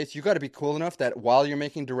United States, you got to be cool enough that while you're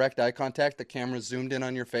making direct eye contact, the camera's zoomed in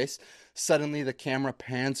on your face. Suddenly the camera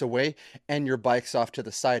pans away and your bike's off to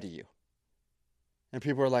the side of you. And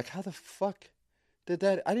people are like, how the fuck did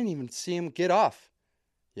that? I didn't even see him get off.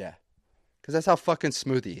 Yeah. Because that's how fucking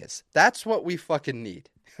smooth he is. That's what we fucking need.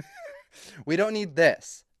 We don't need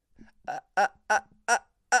this.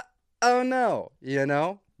 Oh no. You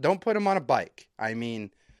know? Don't put him on a bike. I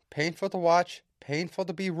mean, painful to watch. Painful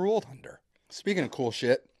to be ruled under. Speaking of cool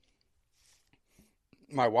shit,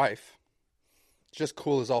 my wife Just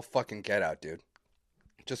cool as all fucking get out, dude.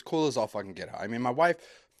 Just cool as all fucking get out. I mean, my wife,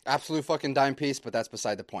 absolute fucking dime piece, but that's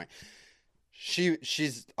beside the point.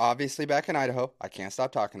 She's obviously back in Idaho. I can't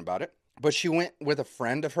stop talking about it. But she went with a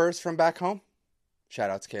friend of hers from back home.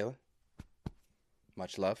 Shout outs, Kayla.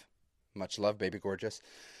 Much love. Much love, baby gorgeous.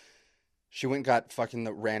 She went and got fucking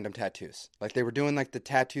the random tattoos. Like, they were doing, like, the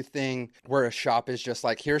tattoo thing where a shop is just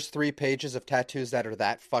like, here's 3 pages of tattoos that are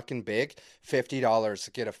that fucking big. $50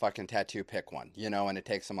 to get a fucking tattoo, pick one. You know, and it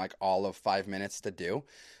takes them, like, all of 5 minutes to do.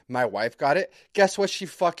 My wife got it. Guess what she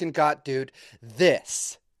fucking got, dude?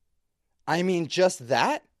 This. I mean, just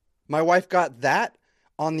that? My wife got that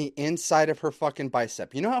on the inside of her fucking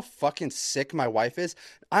bicep. You know how fucking sick my wife is?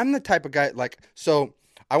 I'm the type of guy, like, so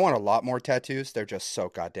I want a lot more tattoos. They're just so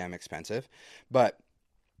goddamn expensive. But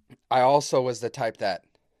I also was the type that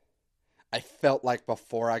I felt like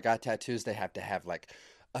before I got tattoos, they have to have, like,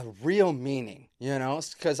 a real meaning, you know?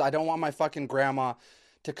 Because I don't want my fucking grandma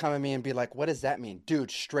to come at me and be like, what does that mean?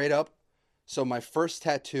 Dude, straight up. So my first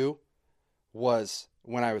tattoo was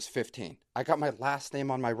when I was 15. I got my last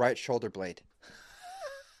name on my right shoulder blade.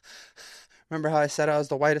 Remember how I said I was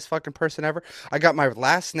the whitest fucking person ever? I got my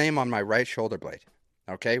last name on my right shoulder blade.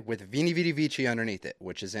 Okay? With Vini Vidi Vici underneath it,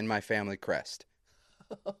 which is in my family crest.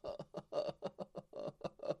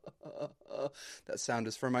 That sound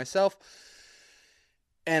is for myself.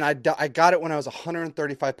 And I got it when I was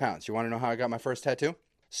 135 pounds. You want to know how I got my first tattoo?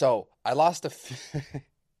 So, I lost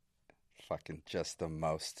fucking just the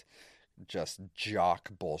most just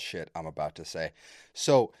jock bullshit I'm about to say.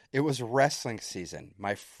 So it was wrestling season,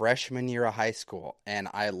 my freshman year of high school, and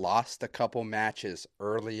I lost a couple matches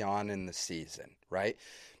early on in the season, right?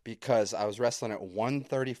 Because I was wrestling at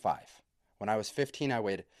 135. When I was 15, I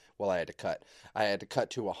had to cut. I had to cut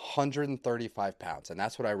to 135 pounds, and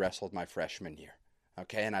that's what I wrestled my freshman year.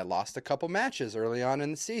 Okay, and I lost a couple matches early on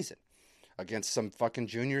in the season against some fucking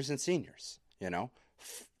juniors and seniors, you know?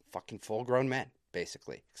 Fucking full-grown men,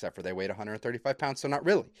 basically, except for they weighed 135 pounds, so not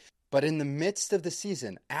really. But in the midst of the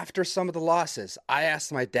season, after some of the losses, I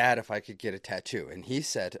asked my dad if I could get a tattoo, and he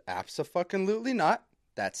said, abso-fucking-lutely not.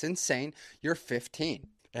 That's insane. You're 15.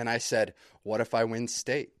 And I said, what if I win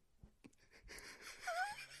state?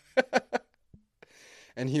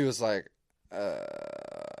 And he was like,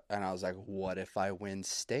 and I was like, what if I win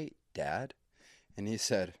state, Dad? And he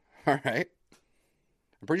said, all right.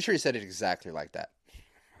 I'm pretty sure he said it exactly like that.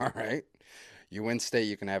 All right. You win state,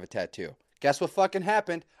 you can have a tattoo. Guess what fucking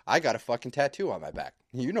happened? I got a fucking tattoo on my back.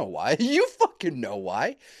 You know why. You fucking know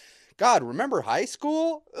why. God, remember high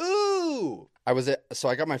school? Ooh. So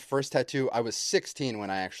I got my first tattoo. I was 16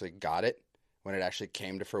 when I actually got it. When it actually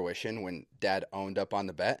came to fruition, when Dad owned up on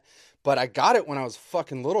the bet. But I got it when I was a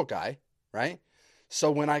fucking little guy, right?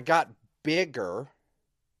 So when I got bigger,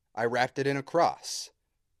 I wrapped it in a cross,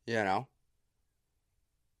 you know?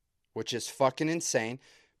 Which is fucking insane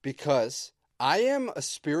because I am a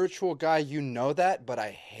spiritual guy, you know that, but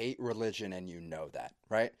I hate religion and you know that,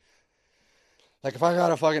 right? Like, if I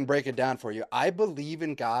gotta fucking break it down for you, I believe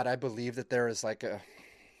in God. I believe that there is like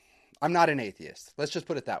I'm not an atheist. Let's just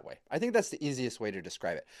put it that way. I think that's the easiest way to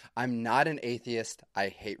describe it. I'm not an atheist. I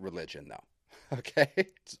hate religion, though. Okay?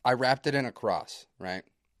 I wrapped it in a cross, right?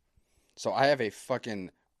 So I have a fucking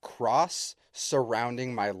cross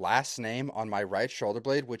surrounding my last name on my right shoulder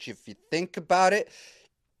blade, which if you think about it,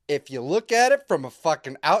 if you look at it from a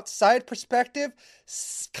fucking outside perspective,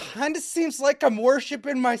 kind of seems like I'm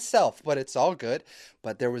worshiping myself, but it's all good.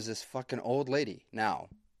 But there was this fucking old lady, now,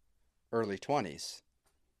 early 20s.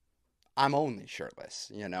 I'm only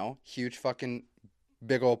shirtless, you know? Huge fucking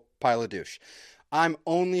big old pile of douche. I'm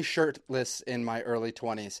only shirtless in my early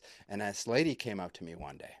 20s, and this lady came up to me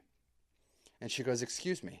one day. And she goes,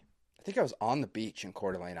 excuse me. I think I was on the beach in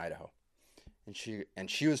Coeur d'Alene, Idaho.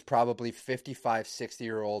 And she was probably 55,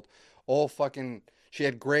 60-year-old, old fucking, she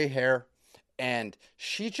had gray hair, and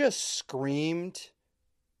she just screamed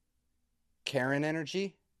Karen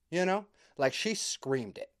energy, you know? Like, she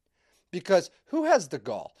screamed it. Because who has the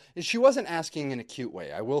gall? And she wasn't asking in a cute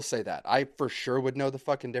way. I will say that. I for sure would know the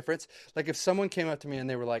fucking difference. Like, if someone came up to me and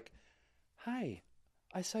they were like, hi,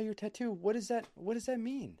 I saw your tattoo. What does that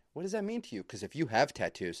mean? What does that mean to you? Because if you have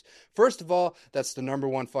tattoos, first of all, that's the number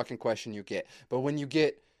one fucking question you get. But when you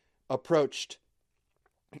get approached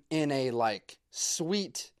in a, like,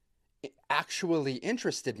 sweet, actually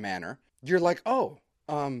interested manner, you're like, oh,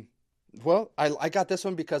 well, I got this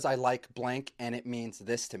one because I like blank and it means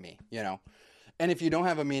this to me, you know? And if you don't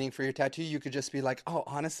have a meaning for your tattoo, you could just be like, oh,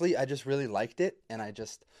 honestly, I just really liked it and I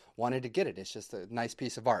just wanted to get it. It's just a nice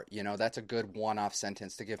piece of art. You know, that's a good one-off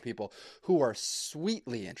sentence to give people who are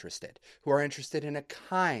sweetly interested, who are interested in a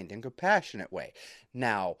kind and compassionate way.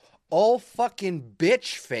 Now, all fucking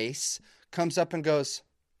bitch face comes up and goes,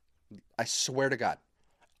 I swear to God,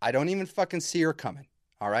 I don't even fucking see her coming.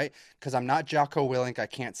 All right? Because I'm not Jocko Willink. I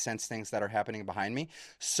can't sense things that are happening behind me.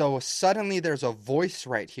 So suddenly there's a voice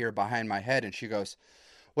right here behind my head. And she goes,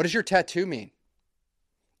 what does your tattoo mean?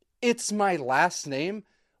 It's my last name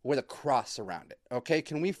with a cross around it. Okay?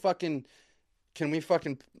 Can we fucking,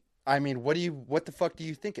 I mean, what the fuck do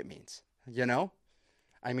you think it means? You know?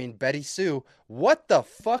 I mean, Betty Sue, what the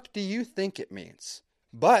fuck do you think it means?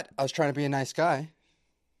 But I was trying to be a nice guy.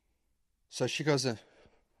 So she goes,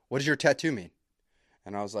 what does your tattoo mean?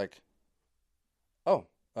 And I was like, oh,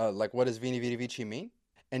 like what does Vini Vidi Vici mean?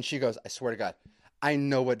 And she goes, I swear to God, I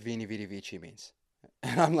know what Vini Vidi Vici means.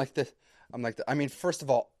 And I'm like, I mean, first of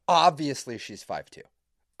all, obviously she's 5'2".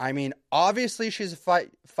 I mean, obviously she's a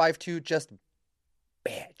 5'2", just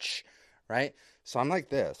bitch, right? So I'm like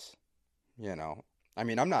this, you know. I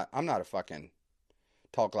mean, I'm not a fucking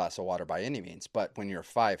tall glass of water by any means, but when you're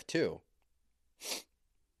 5'2",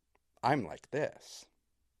 I'm like this.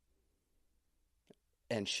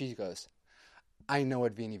 And she goes, I know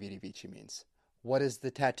what Vini Vidi Vici means. What does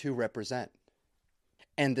the tattoo represent?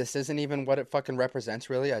 And this isn't even what it fucking represents,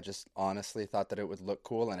 really. I just honestly thought that it would look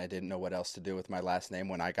cool, and I didn't know what else to do with my last name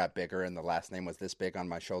when I got bigger, and the last name was this big on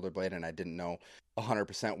my shoulder blade, and I didn't know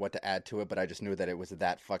 100% what to add to it, but I just knew that it was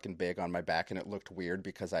that fucking big on my back, and it looked weird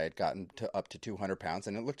because I had gotten to up to 200 pounds,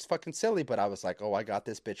 and it looked fucking silly, but I was like, oh, I got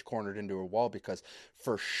this bitch cornered into a wall because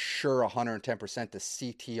for sure 110% the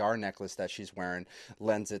CTR necklace that she's wearing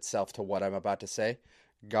lends itself to what I'm about to say.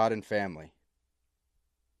 God and family.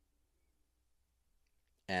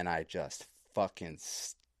 And I just fucking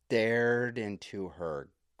stared into her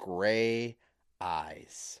gray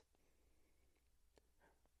eyes.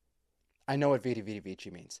 I know what Vidi Vidi Vici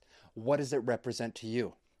means. What does it represent to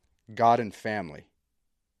you? God and family.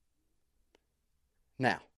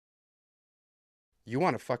 Now, you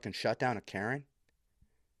want to fucking shut down a Karen?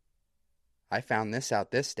 I found this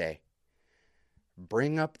out this day.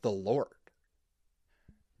 Bring up the Lord.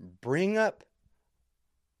 Bring up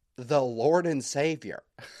the Lord and Savior.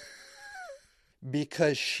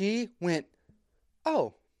 Because she went,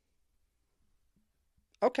 oh,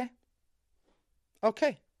 okay.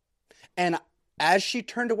 And as she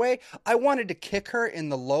turned away, I wanted to kick her in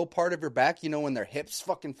the low part of her back, you know, when their hips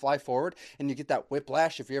fucking fly forward and you get that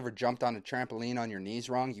whiplash. If you ever jumped on a trampoline on your knees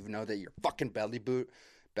wrong, you know that your fucking belly boot,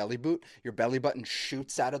 your belly button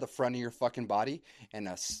shoots out of the front of your fucking body and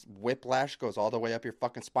a whiplash goes all the way up your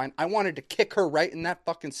fucking spine. I wanted to kick her right in that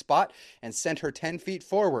fucking spot and send her 10 feet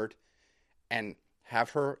forward and have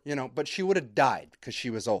her, you know, but she would have died because she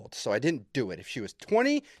was old. So I didn't do it. If she was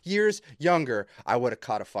 20 years younger, I would have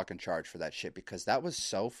caught a fucking charge for that shit because that was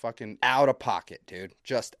so fucking out of pocket, dude.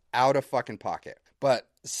 Just out of fucking pocket. But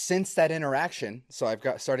since that interaction, so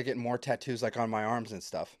I've started getting more tattoos like on my arms and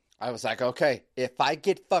stuff. I was like, okay, if I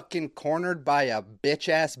get fucking cornered by a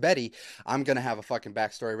bitch-ass Betty, I'm going to have a fucking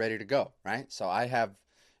backstory ready to go, right? So I have,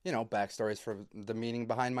 you know, backstories for the meaning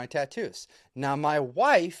behind my tattoos. Now, my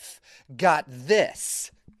wife got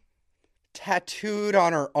this tattooed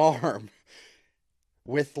on her arm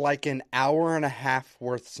with like an hour and a half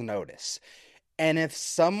worth's notice. And if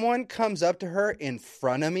someone comes up to her in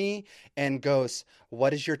front of me and goes, what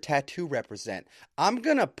does your tattoo represent? I'm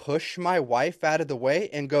going to push my wife out of the way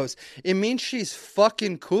and goes, it means she's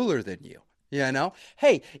fucking cooler than you. You know?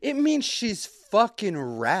 Hey, it means she's fucking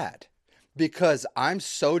rad. Because I'm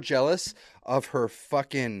so jealous of her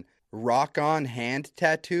fucking rock-on hand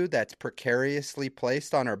tattoo that's precariously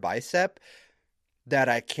placed on her bicep that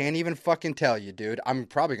I can't even fucking tell you, dude. I'm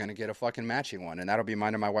probably going to get a fucking matching one, and that'll be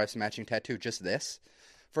mine and my wife's matching tattoo, just this.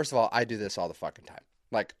 First of all, I do this all the fucking time.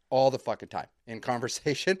 Like, all the fucking time. In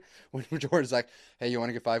conversation, when Jordan's like, hey, you want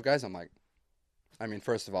to get Five Guys? I'm like, I mean,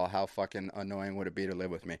 first of all, how fucking annoying would it be to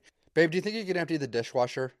live with me? Babe, do you think you could empty the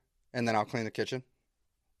dishwasher, and then I'll clean the kitchen?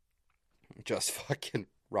 Just fucking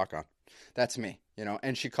rock on. That's me, you know?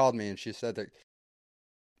 And she called me, and she said that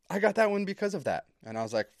I got that one because of that. And I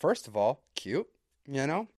was like, first of all, cute. You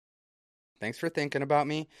know, thanks for thinking about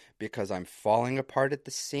me because I'm falling apart at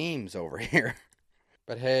the seams over here.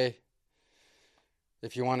 But hey,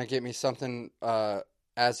 if you want to get me something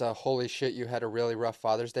as a holy shit, you had a really rough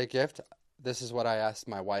Father's Day gift, this is what I asked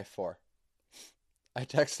my wife for. I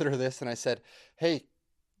texted her this and I said, hey,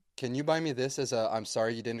 can you buy me this as a I'm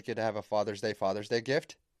sorry you didn't get to have a Father's Day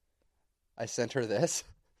gift? I sent her this.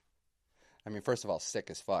 I mean, first of all, sick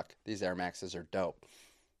as fuck. These Air Maxes are dope.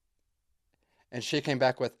 And she came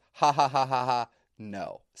back with, ha ha ha ha ha,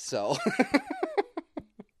 no. So,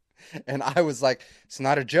 and I was like, it's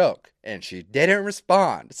not a joke. And she didn't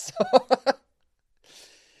respond. So,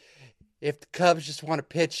 if the Cubs just want to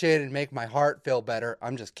pitch in and make my heart feel better,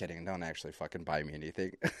 I'm just kidding. Don't actually fucking buy me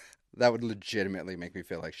anything. That would legitimately make me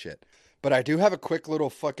feel like shit. But I do have a quick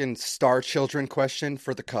little fucking Star Children question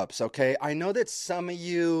for the Cubs, okay? I know that some of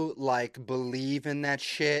you, like, believe in that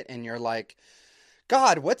shit, and you're like,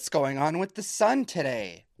 God, what's going on with the sun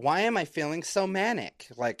today? Why am I feeling so manic?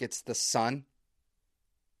 Like, it's the sun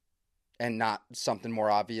and not something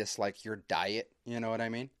more obvious like your diet, you know what I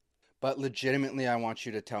mean? But legitimately, I want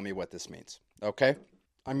you to tell me what this means, okay?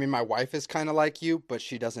 I mean, my wife is kind of like you, but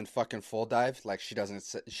she doesn't fucking full dive. Like,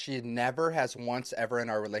 she never has once ever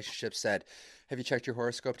in our relationship said, have you checked your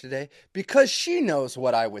horoscope today? Because she knows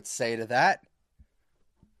what I would say to that.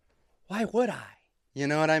 Why would I? You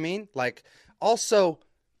know what I mean? Like, also,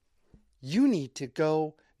 you need to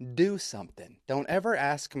go do something. Don't ever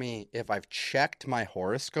ask me if I've checked my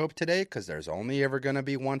horoscope today, because there's only ever going to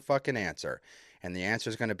be one fucking answer. And the answer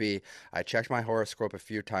is going to be, I checked my horoscope a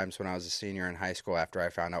few times when I was a senior in high school after I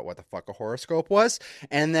found out what the fuck a horoscope was.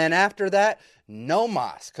 And then after that, no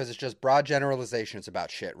mas, because it's just broad generalizations about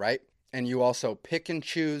shit, right? And you also pick and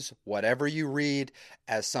choose whatever you read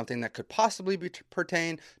as something that could possibly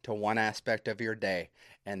pertain to one aspect of your day.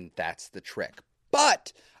 And that's the trick.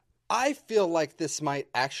 But I feel like this might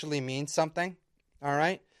actually mean something, all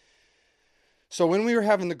right? So when we were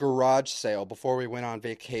having the garage sale before we went on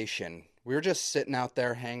vacation, we were just sitting out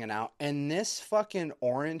there hanging out, and this fucking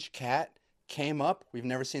orange cat came up. We've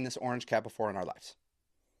never seen this orange cat before in our lives.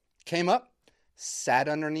 Came up, sat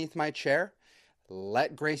underneath my chair,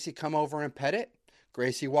 let Gracie come over and pet it.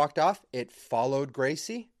 Gracie walked off. It followed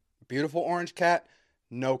Gracie. Beautiful orange cat,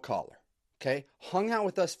 no collar. Okay? Hung out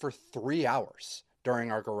with us for 3 hours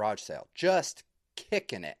during our garage sale. Just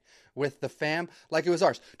kicking it with the fam like it was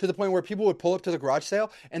ours. To the point where people would pull up to the garage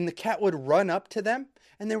sale and the cat would run up to them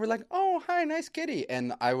and they were like, oh, hi, nice kitty.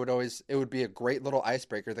 And it would be a great little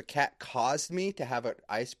icebreaker. The cat caused me to have an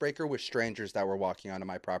icebreaker with strangers that were walking onto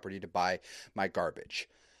my property to buy my garbage.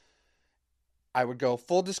 I would go,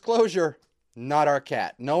 full disclosure, not our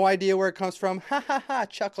cat. No idea where it comes from. Ha ha ha,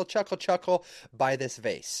 chuckle, chuckle, chuckle, buy this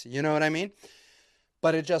vase. You know what I mean?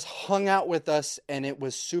 But it just hung out with us and it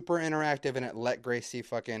was super interactive and it let Gracie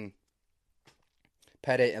fucking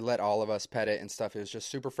pet it and let all of us pet it and stuff. It was just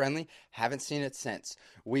super friendly. Haven't seen it since.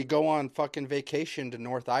 We go on fucking vacation to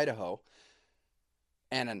North Idaho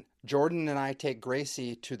and Jordan and I take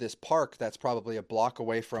Gracie to this park that's probably a block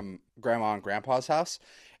away from Grandma and Grandpa's house.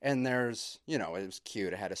 And there's, it was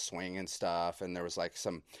cute. It had a swing and stuff. And there was like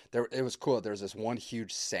it was cool. There's this one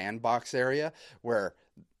huge sandbox area where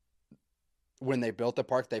when they built the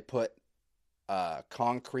park, they put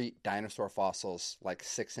concrete dinosaur fossils like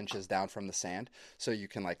 6 inches down from the sand. So you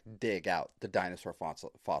can like dig out the dinosaur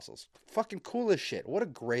fossils. Fucking cool as shit. What a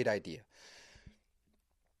great idea.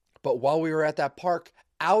 But while we were at that park,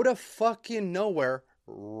 out of fucking nowhere,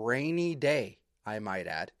 rainy day, I might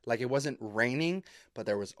add. Like it wasn't raining, but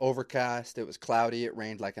there was overcast. It was cloudy. It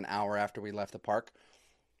rained like an hour after we left the park.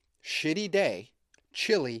 Shitty day,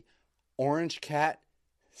 chilly, orange cat,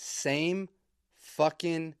 same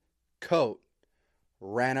fucking coat,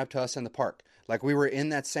 ran up to us in the park. Like we were in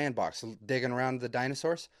that sandbox digging around the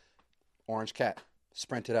dinosaurs. Orange cat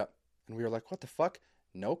sprinted up. And we were like, what the fuck?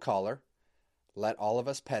 No collar. Let all of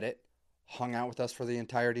us pet it. Hung out with us for the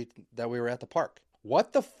entirety that we were at the park.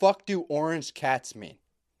 What the fuck do orange cats mean?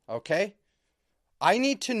 Okay? I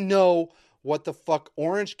need to know what the fuck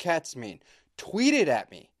orange cats mean. Tweet it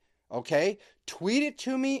at me. Okay? Tweet it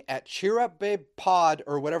to me at CheerUpBabePod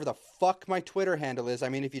or whatever the fuck my Twitter handle is. I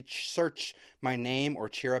mean, if you search my name or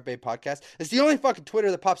CheerUpBabe Podcast, it's the only fucking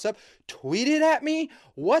Twitter that pops up. Tweet it at me.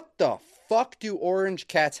 What the fuck do orange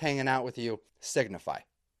cats hanging out with you signify?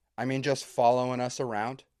 I mean, just following us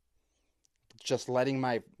around. Just letting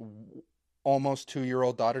my almost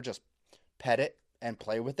 2-year-old daughter just pet it and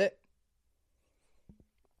play with it.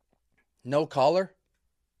 No collar.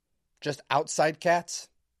 Just outside cats.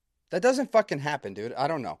 That doesn't fucking happen, dude. I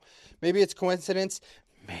don't know. Maybe it's coincidence.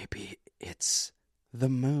 Maybe it's the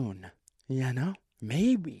moon. You know?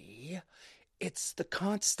 Maybe it's the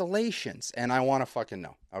constellations. And I want to fucking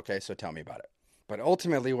know. Okay, so tell me about it. But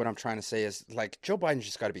ultimately, what I'm trying to say is, like, Joe Biden's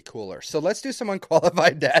just got to be cooler. So let's do some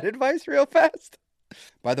unqualified dad advice real fast.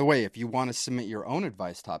 By the way, if you want to submit your own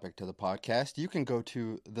advice topic to the podcast, you can go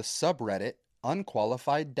to the subreddit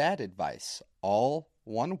Unqualified Dad Advice. All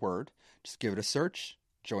one word. Just give it a search.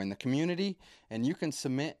 Join the community, and you can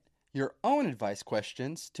submit your own advice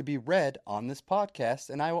questions to be read on this podcast,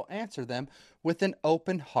 and I will answer them with an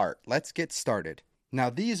open heart. Let's get started. Now,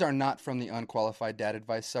 these are not from the Unqualified Dad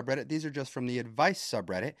Advice subreddit. These are just from the Advice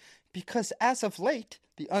subreddit, because as of late,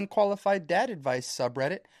 the Unqualified Dad Advice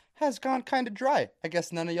subreddit has gone kind of dry. I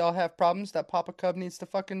guess none of y'all have problems that Poppa CUB needs to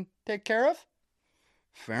fucking take care of?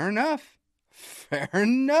 Fair enough. Fair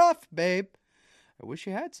enough, babe. I wish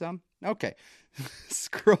you had some. Okay.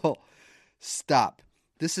 Scroll. Stop.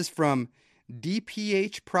 This is from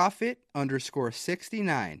DPH Profit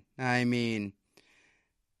 _69. I mean,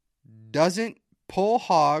 doesn't pull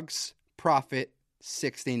hogs profit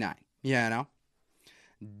 69. Yeah, no.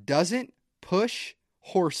 Doesn't push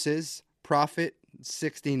horses profit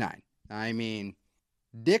 69. I mean,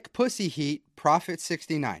 dick pussy heat profit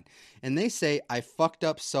 69. And they say, I fucked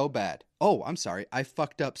up so bad. Oh, I'm sorry. I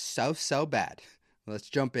fucked up so bad. Let's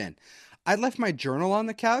jump in. I left my journal on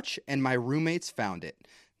the couch and my roommates found it.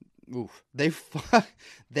 Oof.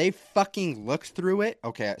 They fucking looked through it.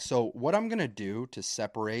 Okay, so what I'm going to do to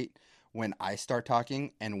separate when I start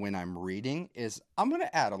talking and when I'm reading is I'm going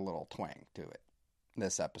to add a little twang to it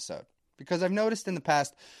this episode. Because I've noticed in the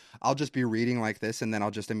past, I'll just be reading like this and then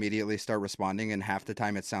I'll just immediately start responding, and half the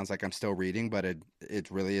time it sounds like I'm still reading, but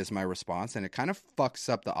it really is my response, and it kind of fucks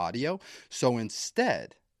up the audio. So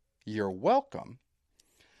instead, you're welcome,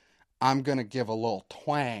 I'm going to give a little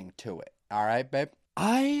twang to it. All right, babe?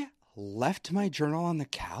 I left my journal on the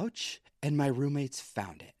couch and my roommates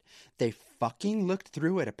found it. They fucking looked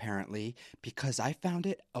through it, apparently, because I found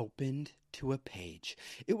it opened to a page.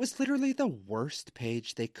 It was literally the worst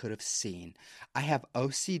page they could have seen. I have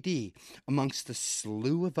OCD amongst the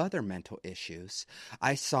slew of other mental issues.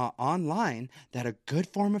 I saw online that a good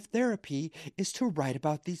form of therapy is to write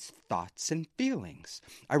about these thoughts and feelings.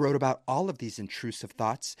 I wrote about all of these intrusive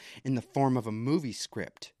thoughts in the form of a movie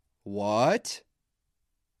script. What?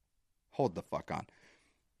 Hold the fuck on.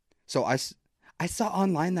 So I saw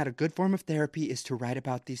online that a good form of therapy is to write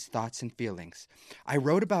about these thoughts and feelings. I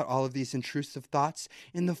wrote about all of these intrusive thoughts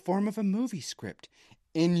in the form of a movie script.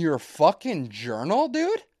 In your fucking journal,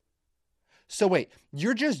 dude? So wait,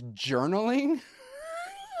 you're just journaling?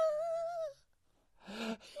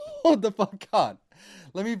 Hold the fuck on.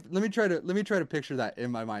 Let me try to picture that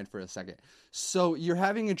in my mind for a second. So you're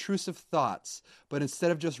having intrusive thoughts, but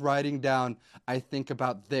instead of just writing down, I think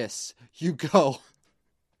about this, you go,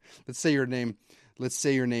 let's say your name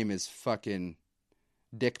is fucking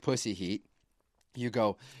Dick Pussy Heat. You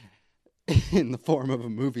go in the form of a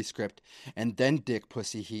movie script, and then Dick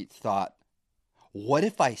Pussy Heat thought, what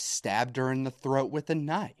if I stabbed her in the throat with a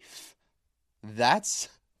knife? That's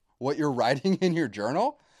what you're writing in your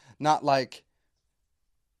journal? Not like,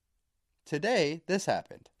 today this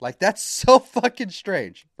happened. Like, that's so fucking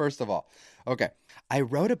strange, first of all. Okay. I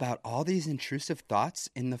wrote about all these intrusive thoughts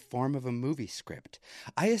in the form of a movie script.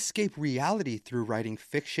 I escape reality through writing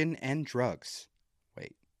fiction and drugs.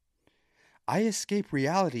 Wait. I escape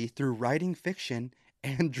reality through writing fiction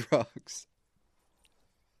and drugs.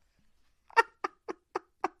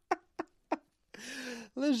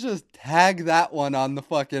 Let's just tag that one on the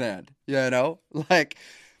fucking end. You know? Like,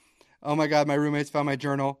 oh my God, my roommates found my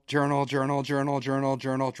journal, drugs.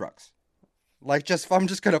 Like, I'm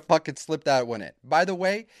just going to fucking slip that one in. By the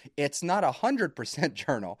way, it's not 100%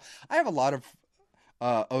 journal. I have a lot of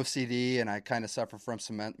OCD, and I kind of suffer from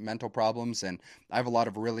some mental problems, and I have a lot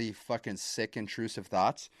of really fucking sick, intrusive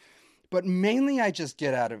thoughts. But mainly I just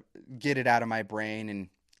get it out of my brain and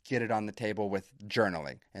get it on the table with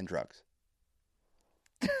journaling and drugs.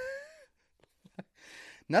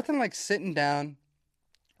 Nothing like sitting down,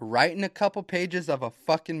 writing a couple pages of a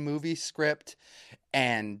fucking movie script,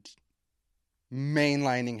 and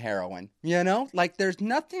mainlining heroin, you know? Like, there's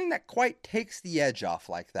nothing that quite takes the edge off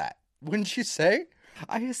like that. Wouldn't you say?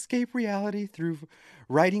 I escape reality through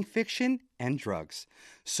writing fiction and drugs.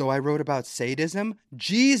 So I wrote about sadism.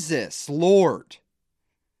 Jesus Lord.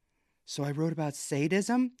 So I wrote about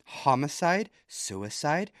sadism, homicide,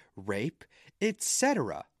 suicide, rape,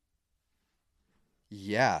 etc.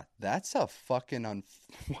 Yeah, that's a fucking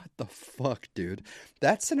what the fuck, dude?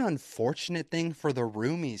 That's an unfortunate thing for the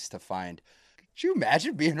roomies to find. Could you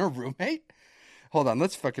imagine being a roommate? Hold on,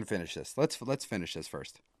 let's fucking finish this. Let's finish this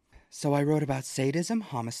first. So I wrote about sadism,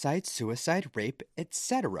 homicide, suicide, rape,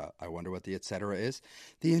 etc. I wonder what the etc. is.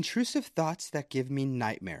 The intrusive thoughts that give me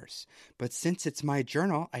nightmares. But since it's my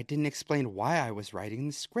journal, I didn't explain why I was writing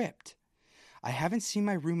the script. I haven't seen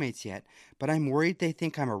my roommates yet, but I'm worried they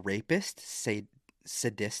think I'm a rapist,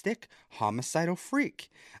 sadistic, homicidal freak.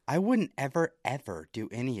 I wouldn't ever do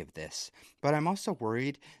any of this, but I'm also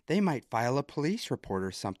worried they might file a police report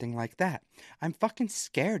or something like that. I'm fucking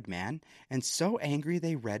scared, man, and so angry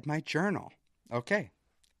they read my journal. Okay.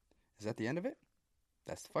 Is that the end of it?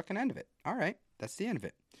 That's the fucking end of it. All right. That's the end of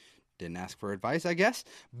it. Didn't ask for advice, I guess.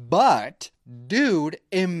 But, dude,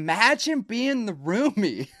 imagine being the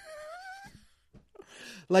roomie.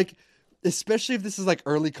 Like, especially if this is like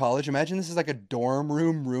early college. Imagine this is like a dorm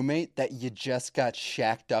room roommate that you just got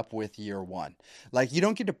shacked up with year one. Like, you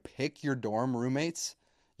don't get to pick your dorm roommates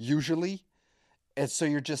usually. And so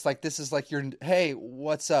you're just like, this is like your, hey,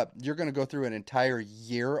 what's up? You're going to go through an entire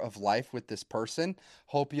year of life with this person.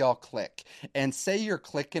 Hope y'all click. And say you're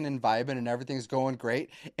clicking and vibing and everything's going great.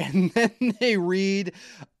 And then they read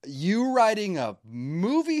you writing a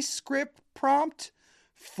movie script prompt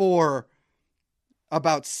for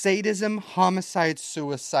about sadism, homicide,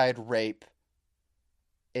 suicide, rape,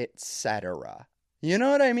 etc. You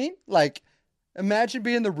know what I mean? Like, imagine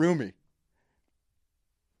being the roomie.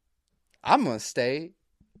 I'm going to stay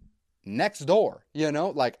next door, you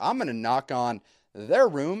know? Like, I'm going to knock on their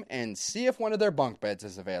room and see if one of their bunk beds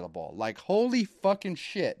is available. Like, holy fucking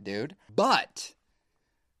shit, dude. But,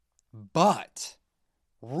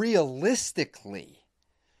 realistically,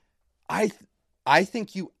 I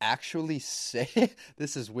think you actually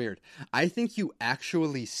this is weird. I think you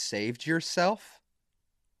actually saved yourself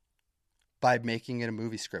by making it a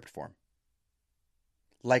movie script form.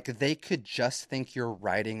 Like, they could just think you're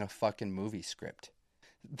writing a fucking movie script.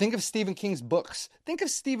 Think of Stephen King's books. Think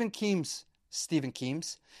of Stephen King's.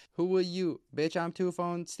 Who are you? Bitch, I'm two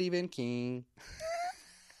phone Stephen King.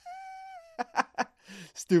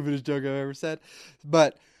 Stupidest joke I've ever said.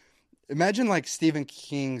 But imagine like Stephen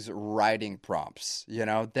King's writing prompts, you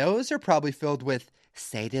know? Those are probably filled with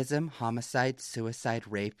sadism, homicide, suicide,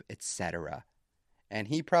 rape, etc. And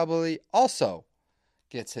he probably also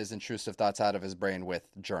gets his intrusive thoughts out of his brain with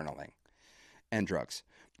journaling and drugs.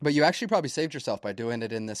 But you actually probably saved yourself by doing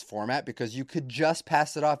it in this format, because you could just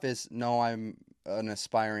pass it off as, no, I'm an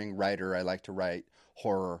aspiring writer. I like to write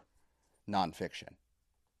horror nonfiction.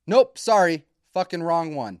 Nope, sorry. Fucking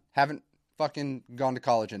wrong one. Haven't fucking gone to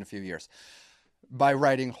college in a few years. By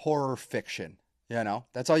writing horror fiction, you know?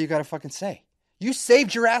 That's all you gotta fucking say. You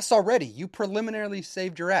saved your ass already. You preliminarily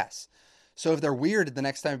saved your ass. So if they're weird, the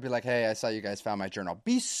next time be like, hey, I saw you guys found my journal.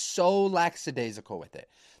 Be so lackadaisical with it.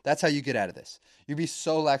 That's how you get out of this. You be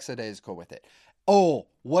so lackadaisical with it. Oh,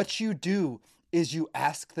 what you do is you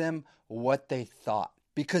ask them what they thought.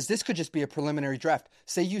 Because this could just be a preliminary draft.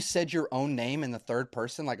 Say you said your own name in the third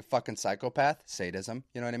person like a fucking psychopath. Sadism,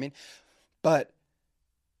 you know what I mean? But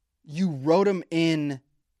you wrote them in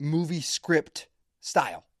movie script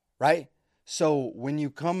style, right? So when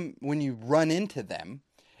you run into them,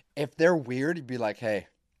 if they're weird, you'd be like, hey,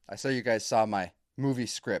 I saw you guys saw my movie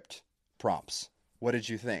script prompts. What did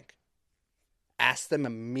you think? Ask them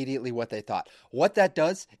immediately what they thought. What that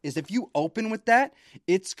does is, if you open with that,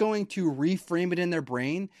 it's going to reframe it in their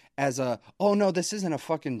brain as oh no, this isn't a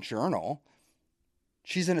fucking journal.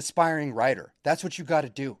 She's an aspiring writer. That's what you got to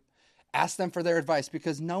do. Ask them for their advice,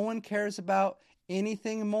 because no one cares about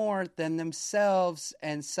anything more than themselves,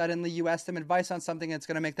 and suddenly you ask them advice on something that's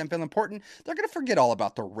going to make them feel important. They're going to forget all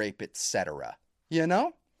about the rape, etc. You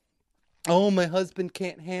know? Oh, my husband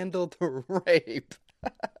can't handle the rape.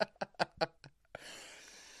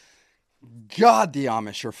 God, the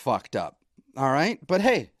Amish are fucked up. All right? But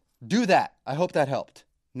hey, do that. I hope that helped.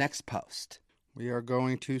 Next post. We are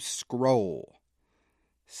going to scroll.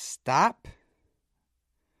 Stop.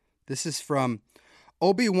 This is from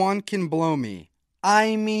Obi-Wan Can Blow Me.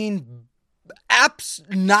 I mean,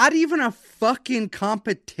 not even a fucking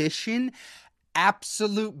competition.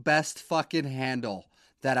 Absolute best fucking handle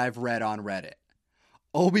that I've read on Reddit.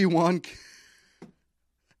 Obi-Wan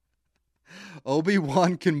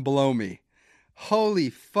Can Blow Me. Holy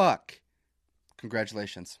fuck.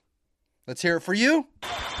 Congratulations. Let's hear it for you.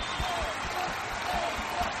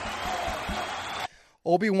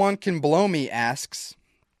 Obi-Wan Can Blow Me asks,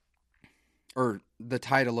 or the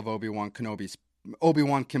title of Obi-Wan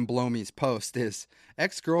Can Blow Me's post is,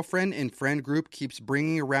 ex-girlfriend in friend group keeps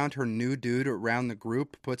bringing around her new dude around the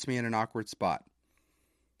group, puts me in an awkward spot.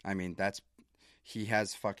 I mean, he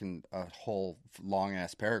has fucking a whole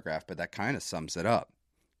long-ass paragraph, but that kind of sums it up.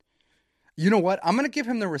 You know what? I'm going to give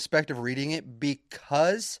him the respect of reading it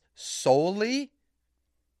because solely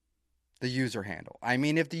the user handle. I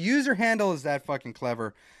mean, if the user handle is that fucking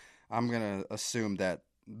clever, I'm going to assume that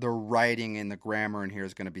the writing and the grammar in here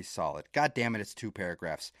is going to be solid. God damn it, it's 2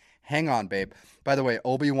 paragraphs. Hang on, babe. By the way,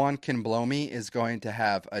 Obi-Wan Can Blow Me is going to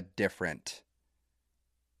have a different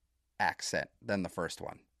accent than the first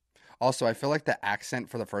one. Also, I feel like the accent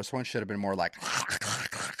for the first one should have been more like...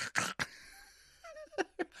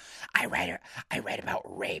 I write about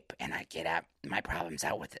rape, and I get my problems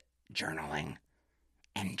out with journaling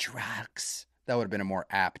and drugs. That would have been a more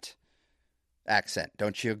apt accent.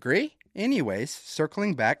 Don't you agree? Anyways,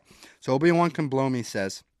 circling back, so Obi-Wan Kenobi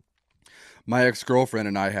says, my ex-girlfriend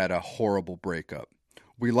and I had a horrible breakup.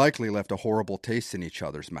 We likely left a horrible taste in each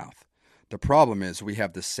other's mouth. The problem is we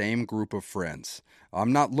have the same group of friends.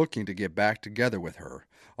 I'm not looking to get back together with her,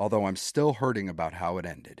 although I'm still hurting about how it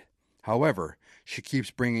ended. However, she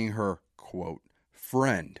keeps bringing her, quote,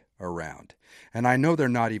 friend around, and I know they're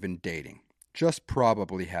not even dating, just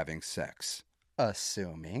probably having sex.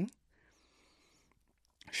 Assuming.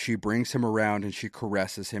 She brings him around and she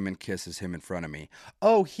caresses him and kisses him in front of me.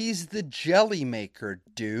 Oh, he's the jelly maker,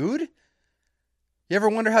 dude. You ever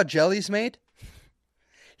wonder how jelly's made?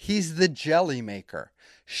 He's the jelly maker.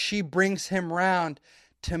 She brings him around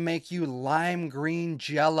to make you lime green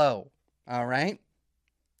jello. All right?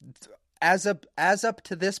 As up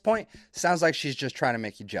to this point, sounds like she's just trying to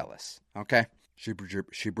make you jealous. Okay?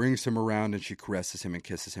 She brings him around and she caresses him and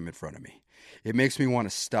kisses him in front of me. It makes me want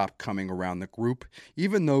to stop coming around the group,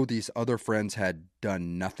 even though these other friends had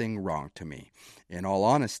done nothing wrong to me. In all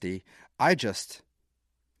honesty, I just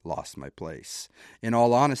lost my place. In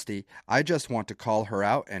all honesty, I just want to call her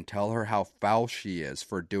out and tell her how foul she is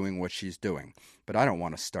for doing what she's doing. But I don't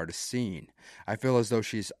want to start a scene. I feel as though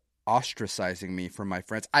she's ostracizing me from my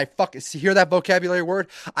friends. I fucking hear that vocabulary word?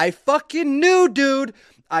 I fucking knew, dude.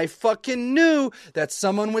 I fucking knew that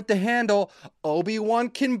someone with the handle Obi-Wan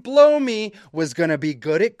can blow me was going to be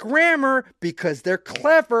good at grammar because they're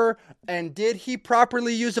clever. And did he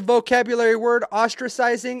properly use a vocabulary word,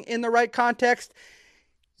 ostracizing, in the right context?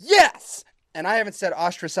 Yes! And I haven't said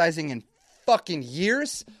ostracizing in fucking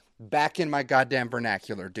years. Back in my goddamn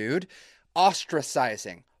vernacular, dude.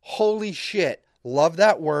 Ostracizing. Holy shit. Love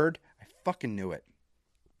that word. I fucking knew it.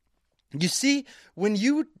 You see, when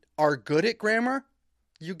you are good at grammar,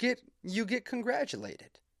 you get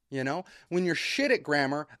congratulated. You know, when you're shit at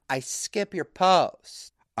grammar, I skip your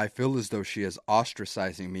pose. I feel as though she is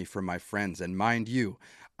ostracizing me from my friends, and mind you,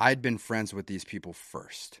 I'd been friends with these people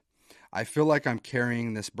first. I feel like I'm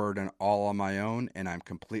carrying this burden all on my own, and I'm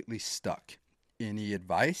completely stuck. Any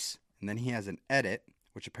advice? And then he has an edit,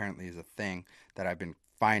 which apparently is a thing that I've been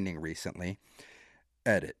finding recently.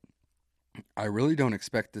 Edit. I really didn't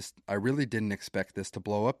expect this to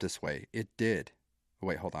blow up this way. It did.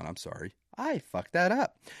 Wait, hold on. I'm sorry. I fucked that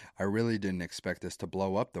up. I really didn't expect this to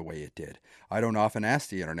blow up the way it did. I don't often ask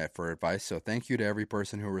the internet for advice, so thank you to every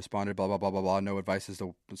person who responded, blah, blah, blah, blah, blah. No advice is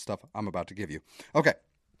the stuff I'm about to give you. Okay.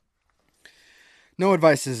 No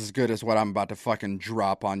advice is as good as what I'm about to fucking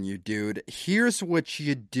drop on you, dude. Here's what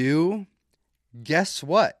you do. Guess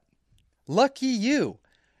what? Lucky you.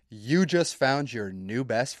 You just found your new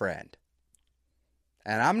best friend.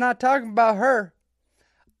 And I'm not talking about her.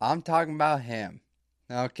 I'm talking about him.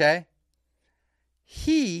 Okay?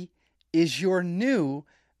 He is your new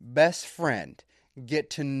best friend. Get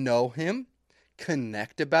to know him.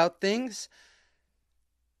 Connect about things.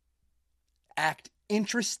 Act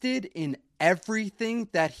interested in everything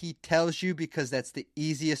that he tells you because that's the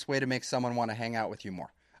easiest way to make someone want to hang out with you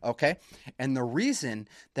more. Okay? And the reason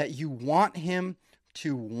that you want him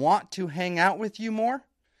to want to hang out with you more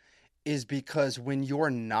is because when you're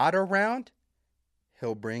not around,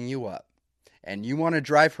 he'll bring you up. And you want to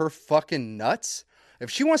drive her fucking nuts? If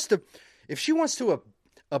she wants to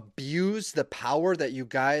abuse the power that you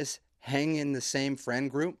guys hang in the same friend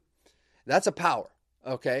group, that's a power,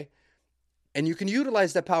 okay? And you can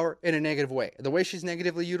utilize that power in a negative way. The way she's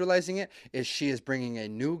negatively utilizing it is she is bringing a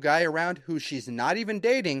new guy around who she's not even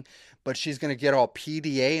dating, but she's going to get all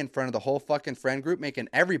PDA in front of the whole fucking friend group, making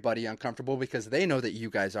everybody uncomfortable because they know that you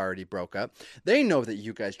guys already broke up. They know that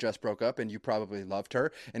you guys just broke up and you probably loved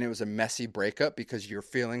her and it was a messy breakup because your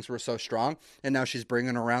feelings were so strong. And now she's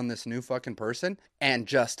bringing around this new fucking person and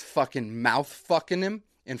just fucking mouth fucking him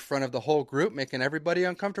in front of the whole group, making everybody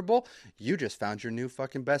uncomfortable. You just found your new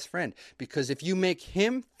fucking best friend. Because if you make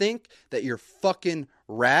him think that you're fucking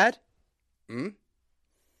rad,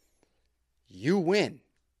 you win.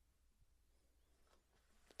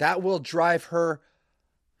 That will drive her.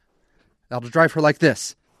 That'll drive her like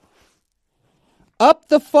this. Up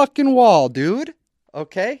the fucking wall, dude.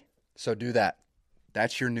 Okay? So do that.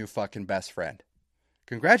 That's your new fucking best friend.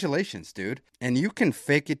 Congratulations, dude. And you can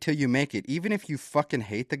fake it till you make it. Even if you fucking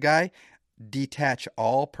hate the guy, detach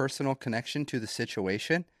all personal connection to the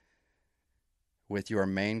situation with your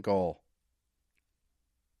main goal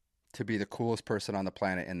to be the coolest person on the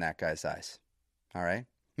planet in that guy's eyes. All right?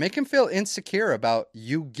 Make him feel insecure about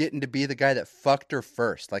you getting to be the guy that fucked her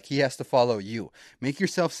first. Like he has to follow you. Make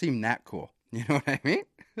yourself seem that cool. You know what I mean?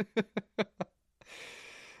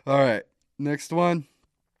 All right. Next one.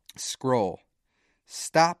 Scroll.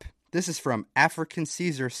 Stop. This is from African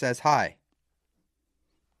Caesar Says Hi.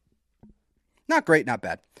 Not great, not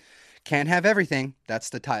bad. Can't have everything. That's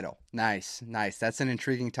the title. Nice. That's an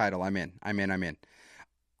intriguing title. I'm in.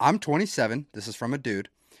 I'm 27. This is from a dude.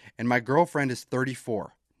 And my girlfriend is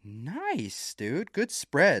 34. Nice, dude. Good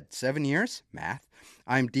spread. 7 years? Math.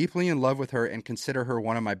 I'm deeply in love with her and consider her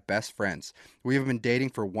one of my best friends. We have been dating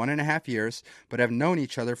for 1.5 years, but have known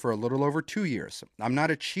each other for a little over 2 years. I'm not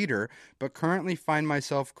a cheater, but currently find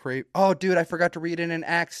myself Oh, dude, I forgot to read in an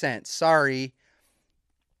accent. Sorry.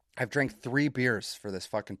 I've drank 3 beers for this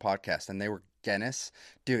fucking podcast, and they were Guinness.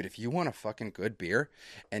 Dude, if you want a fucking good beer,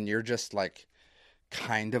 and you're just like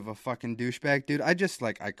kind of a fucking douchebag, dude, I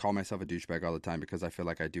call myself a douchebag all the time because I feel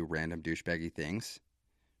like I do random douchebaggy things.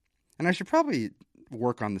 And I should probably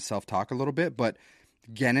work on the self-talk a little bit, but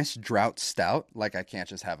Guinness Drought Stout, like I can't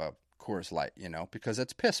just have a Coors Light, because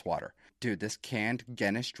it's piss water. Dude, this canned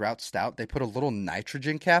Guinness Drought Stout, they put a little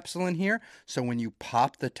nitrogen capsule in here, so when you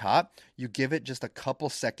pop the top, you give it just a couple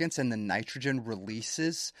seconds and the nitrogen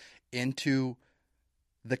releases into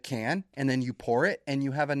the can, and then you pour it, and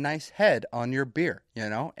you have a nice head on your beer,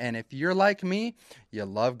 And if you're like me, you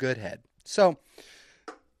love good head. So,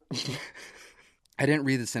 I didn't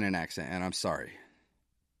read this in an accent, and I'm sorry.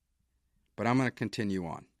 But I'm going to continue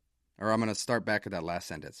on. Or I'm going to start back at that last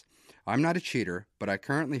sentence. I'm not a cheater, but I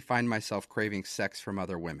currently find myself craving sex from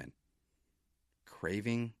other women.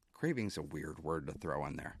 Craving's a weird word to throw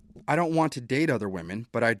in there. I don't want to date other women,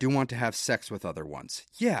 but I do want to have sex with other ones.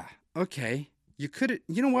 Yeah, okay. You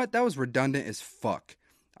know what? That was redundant as fuck.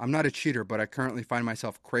 I'm not a cheater, but I currently find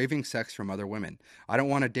myself craving sex from other women. I don't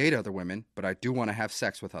want to date other women, but I do want to have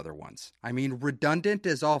sex with other ones. I mean, redundant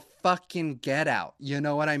is all fucking get out. You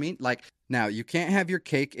know what I mean? Like, now, you can't have your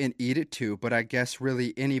cake and eat it too, but I guess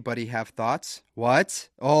really anybody have thoughts? What?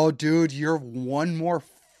 Oh, dude, you're one more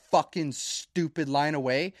fucking stupid line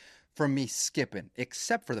away from me skipping,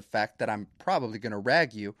 except for the fact that I'm probably going to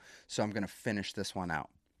rag you, so I'm going to finish this one out.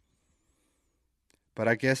 But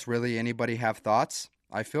I guess really anybody have thoughts?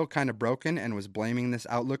 I feel kind of broken and was blaming this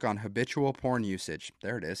outlook on habitual porn usage.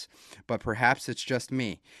 There it is. But perhaps it's just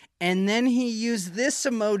me. And then he used this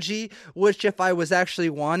emoji, which if I was actually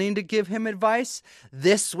wanting to give him advice,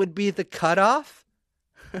 this would be the cutoff.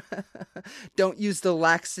 Don't use the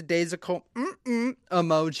lackadaisical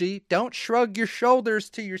emoji. Don't shrug your shoulders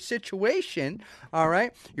to your situation. All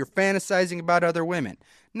right? You're fantasizing about other women.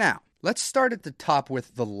 Now, let's start at the top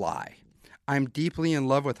with the lie. I'm deeply in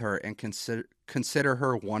love with her and consider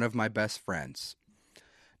her one of my best friends.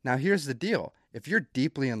 Now, here's the deal. If you're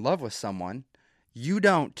deeply in love with someone, you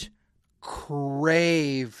don't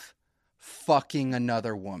crave fucking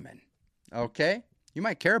another woman. Okay? You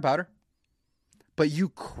might care about her, but you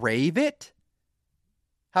crave it?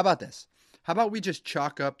 How about this? How about we just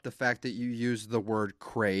chalk up the fact that you use the word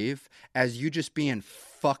crave as you just being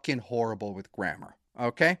fucking horrible with grammar.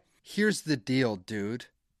 Okay? Here's the deal, dude.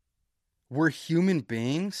 We're human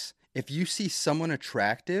beings. If you see someone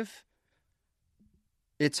attractive,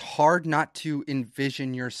 it's hard not to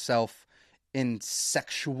envision yourself in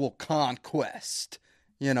sexual conquest.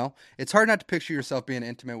 It's hard not to picture yourself being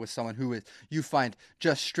intimate with someone who you find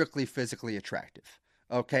just strictly physically attractive.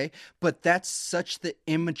 Okay? But that's such the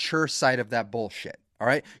immature side of that bullshit. All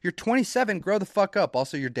right? You're 27, grow the fuck up.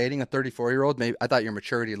 Also, you're dating a 34-year-old. Maybe I thought your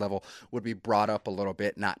maturity level would be brought up a little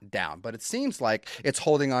bit, not down. But it seems like it's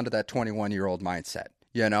holding on to that 21-year-old mindset.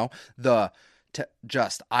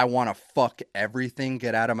 I want to fuck everything,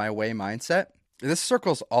 get out of my way mindset. This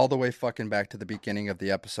circles all the way fucking back to the beginning of the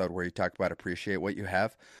episode where you talk about appreciate what you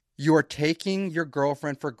have. You're taking your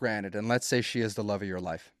girlfriend for granted, and let's say she is the love of your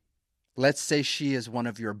life. Let's say she is one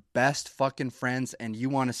of your best fucking friends and you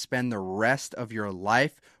want to spend the rest of your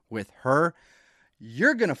life with her.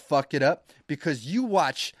 You're going to fuck it up because you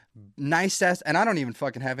watch nice ass, and I don't even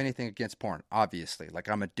fucking have anything against porn, obviously. Like,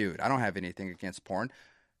 I'm a dude. I don't have anything against porn.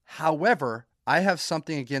 However, I have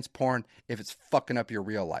something against porn if it's fucking up your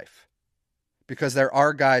real life. Because there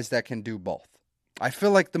are guys that can do both. I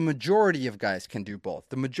feel like the majority of guys can do both.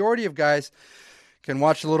 The majority of guys can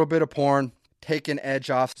watch a little bit of porn, take an edge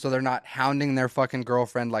off so they're not hounding their fucking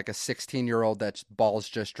girlfriend like a 16-year-old that's balls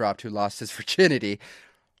just dropped who lost his virginity,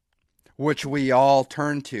 which we all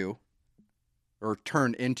turn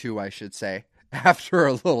into, I should say, after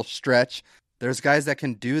a little stretch. There's guys that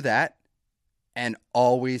can do that and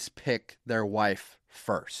always pick their wife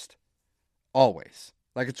first. Always.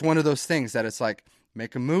 Like, it's one of those things that it's like,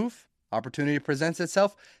 make a move, opportunity presents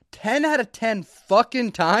itself, 10 out of 10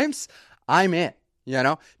 fucking times, I'm in.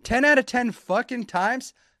 10 out of 10 fucking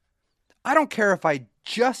times, I don't care if I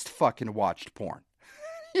just fucking watched porn.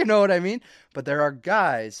 You know what I mean? But there are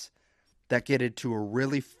guys that get into a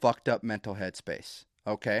really fucked up mental headspace.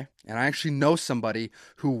 Okay? And I actually know somebody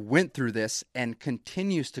who went through this and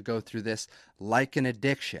continues to go through this like an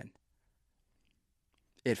addiction.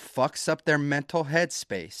 It fucks up their mental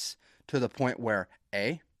headspace to the point where,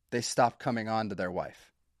 A, they stop coming on to their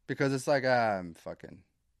wife. Because it's like, I'd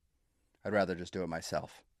rather just do it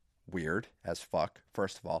myself. Weird as fuck,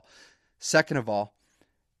 first of all. Second of all,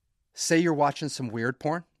 say you're watching some weird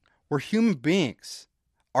porn. We're human beings.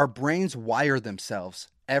 Our brains wire themselves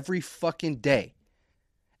every fucking day.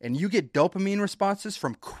 And you get dopamine responses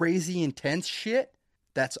from crazy intense shit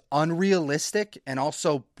that's unrealistic and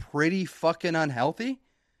also pretty fucking unhealthy.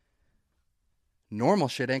 Normal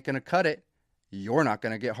shit ain't gonna cut it. You're not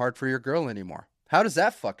gonna get hard for your girl anymore. How does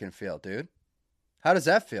that fucking feel, dude? How does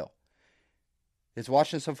that feel? Is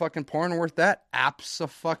watching some fucking porn worth that?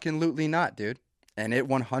 Abso-fucking-lutely not, dude. And it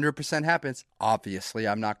 100% happens. Obviously,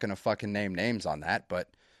 I'm not gonna fucking name names on that, but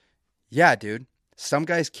yeah, dude. Some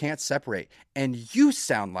guys can't separate. And you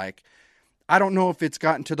sound like, I don't know if it's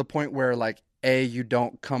gotten to the point where like, A, you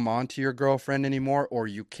don't come on to your girlfriend anymore, or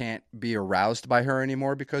you can't be aroused by her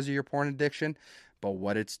anymore because of your porn addiction. But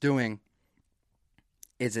what it's doing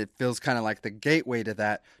is it feels kind of like the gateway to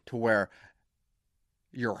that, to where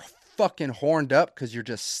you're fucking horned up because you're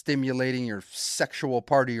just stimulating your sexual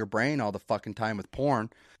part of your brain all the fucking time with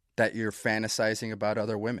porn, that you're fantasizing about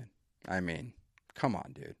other women. I mean, come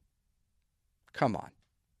on, dude. Come on.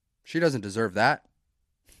 She doesn't deserve that.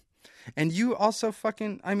 And you also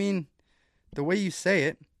fucking, I mean, the way you say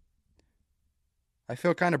it, I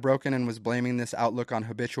feel kind of broken and was blaming this outlook on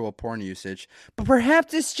habitual porn usage. But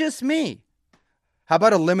perhaps it's just me. How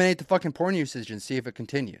about eliminate the fucking porn usage and see if it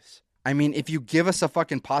continues? I mean, if you give us a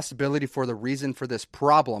fucking possibility for the reason for this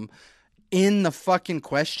problem in the fucking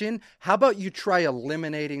question, how about you try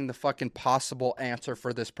eliminating the fucking possible answer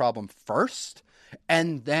for this problem first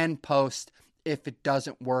and then post if it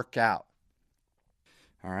doesn't work out?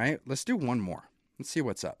 All right, let's do one more. Let's see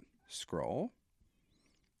what's up. Scroll.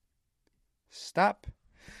 Stop.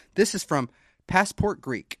 This is from Passport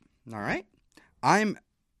Greek. All right. Am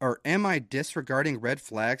I disregarding red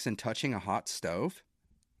flags and touching a hot stove?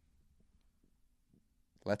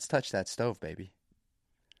 Let's touch that stove, baby.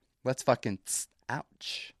 Let's fucking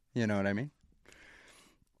ouch. You know what I mean?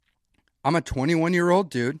 I'm a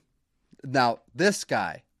 21-year-old dude. Now, this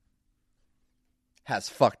guy has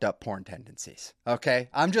fucked up porn tendencies. Okay?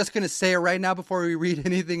 I'm just going to say it right now before we read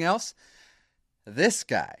anything else. This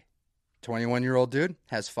guy, 21-year-old dude,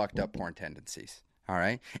 has fucked up porn tendencies. All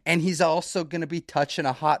right? And he's also going to be touching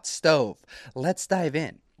a hot stove. Let's dive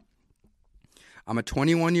in. I'm a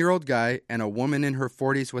 21-year-old guy, and a woman in her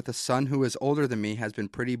 40s with a son who is older than me has been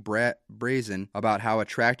pretty brazen about how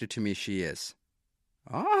attracted to me she is.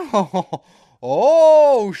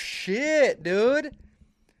 Oh, shit, dude.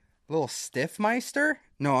 Little Stiffmeister?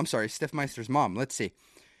 No, I'm sorry, Stiffmeister's mom. Let's see.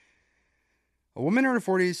 A woman in her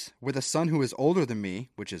 40s with a son who is older than me,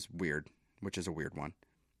 which is weird, which is a weird one.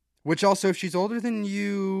 Which also, if she's older than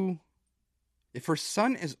you, if her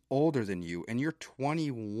son is older than you and you're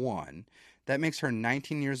 21, that makes her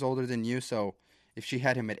 19 years older than you. So if she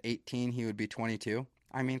had him at 18, he would be 22.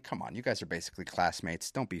 I mean, come on, you guys are basically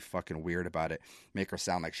classmates. Don't be fucking weird about it. Make her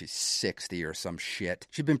sound like she's 60 or some shit.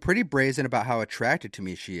 She's been pretty brazen about how attracted to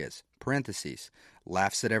me she is. Parentheses.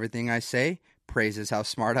 Laughs at everything I say. Praises how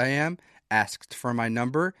smart I am. Asked for my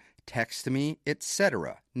number. Text me,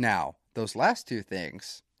 etc. Now, those last two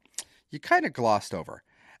things, you kind of glossed over.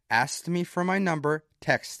 Asked me for my number.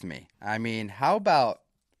 Text me. I mean, how about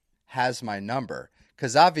has my number?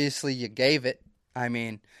 Because obviously you gave it. I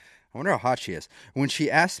mean, I wonder how hot she is. When she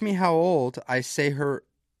asked me how old, I say her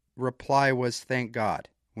reply was, thank God.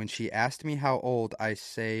 When she asked me how old, I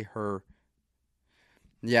say her...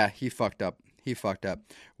 Yeah, he fucked up.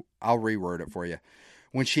 I'll reword it for you.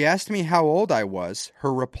 When she asked me how old I was,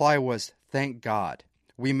 her reply was, thank God.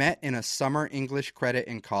 We met in a summer English credit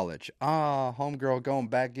in college. Homegirl going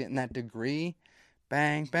back getting that degree.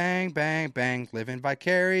 Bang, bang, bang, bang, living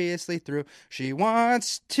vicariously through. She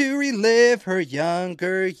wants to relive her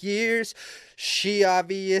younger years. She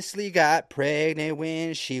obviously got pregnant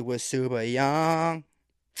when she was super young.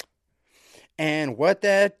 And what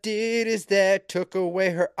that did is that took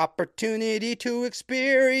away her opportunity to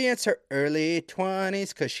experience her early 20s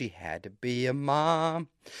because she had to be a mom.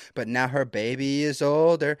 But now her baby is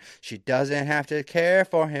older. She doesn't have to care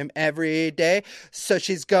for him every day. So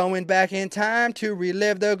she's going back in time to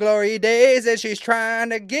relive the glory days. And she's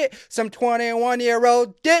trying to get some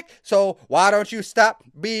 21-year-old dick. So why don't you stop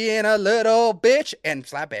being a little bitch and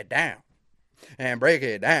slap it down and break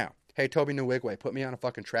it down? Hey, Toby Nwigwe, put me on a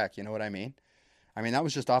fucking track. You know what I mean? I mean, that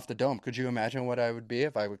was just off the dome. Could you imagine what I would be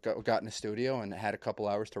if I got in a studio and had a couple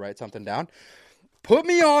hours to write something down? Put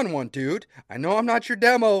me on one, dude. I know I'm not your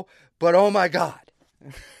demo, but oh my God.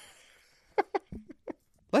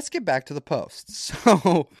 Let's get back to the post.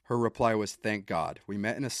 So her reply was, thank God. We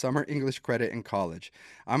met in a summer English credit in college.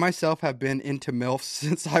 I myself have been into MILFs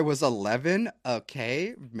since I was 11.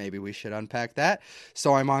 Okay, maybe we should unpack that.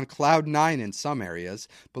 So I'm on cloud 9 in some areas,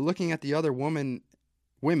 but looking at the other women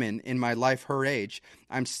in my life her age,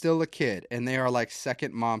 I'm still a kid, and they are like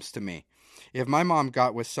second moms to me. If my mom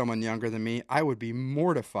got with someone younger than me, I would be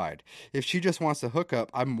mortified. If she just wants to hook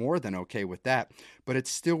up, I'm more than okay with that. But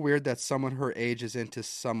it's still weird that someone her age is into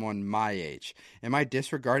someone my age. Am I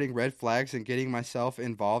disregarding red flags and getting myself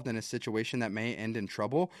involved in a situation that may end in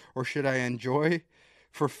trouble? Or should I enjoy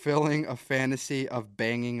fulfilling a fantasy of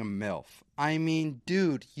banging a MILF? I mean,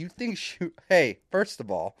 dude, you think Hey, first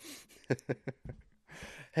of all...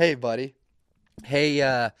 Hey, buddy.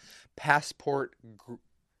 Hey, passport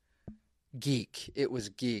geek. It was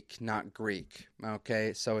geek, not Greek.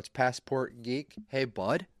 Okay, so it's passport geek. Hey,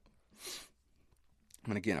 bud. I'm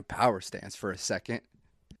going to get in a power stance for a second.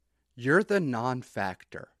 You're the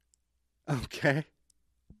non-factor. Okay?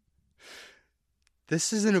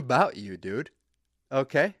 This isn't about you, dude.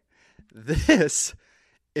 Okay? This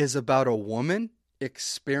is about a woman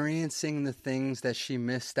experiencing the things that she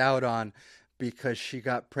missed out on because she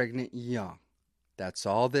got pregnant young. That's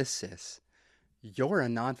all this is. You're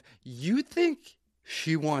a You think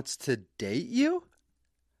she wants to date you?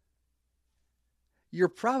 You're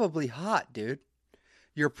probably hot, dude.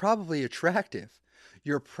 You're probably attractive.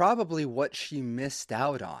 You're probably what she missed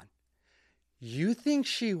out on. You think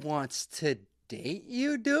she wants to date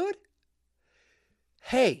you, dude?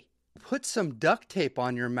 Hey, put some duct tape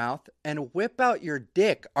on your mouth and whip out your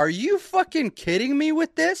dick. Are you fucking kidding me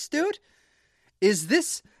with this, dude? Is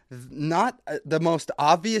this not the most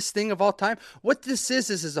obvious thing of all time? What this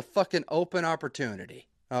is a fucking open opportunity,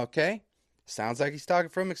 okay? Sounds like he's talking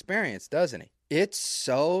from experience, doesn't he? It's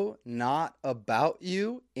so not about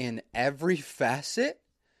you in every facet.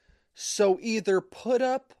 So either put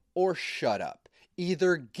up or shut up.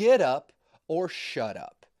 Either get up or shut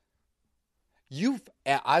up.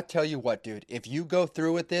 I tell you what, dude, if you go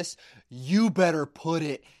through with this, you better put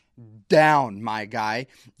it down, my guy.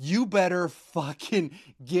 You better fucking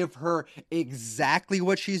give her exactly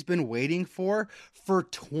what she's been waiting for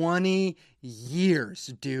 20 years,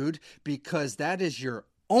 dude, because that is your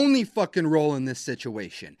only fucking role in this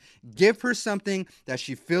situation. Give her something that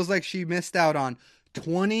she feels like she missed out on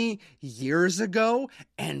 20 years ago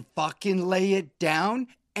and fucking lay it down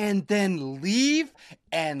and then leave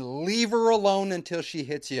her alone until she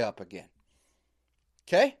hits you up again.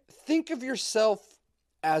 Okay? Think of yourself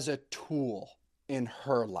as a tool in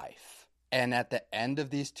her life. And at the end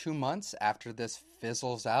of these 2 months, after this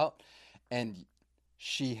fizzles out and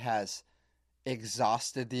she has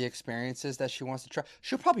exhausted the experiences that she wants to try,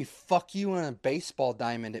 she'll probably fuck you in a baseball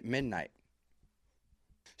diamond at midnight.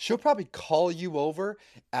 She'll probably call you over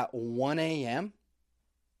at 1 a.m.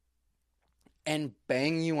 and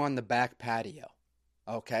bang you on the back patio.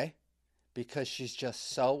 Okay? Because she's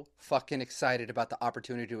just so fucking excited about the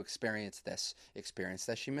opportunity to experience this experience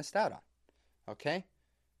that she missed out on. Okay?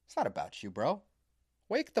 It's not about you, bro.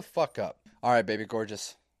 Wake the fuck up. All right, baby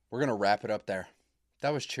gorgeous. We're going to wrap it up there.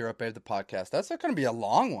 That was Cheer Up Babe, the podcast. That's not going to be a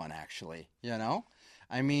long one, actually. You know?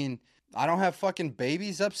 I mean, I don't have fucking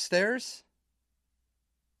babies upstairs.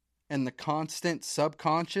 And the constant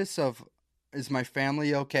subconscious of, is my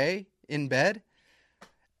family okay in bed?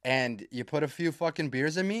 And you put a few fucking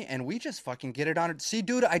beers in me, and we just fucking get it on. See,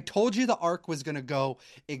 dude, I told you the arc was going to go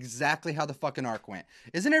exactly how the fucking arc went.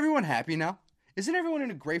 Isn't everyone happy now? Isn't everyone in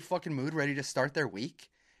a great fucking mood, ready to start their week?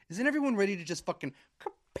 Isn't everyone ready to just fucking,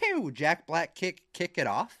 Jack Black kick it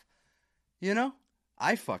off? You know?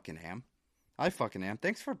 I fucking am.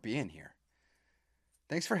 Thanks for being here.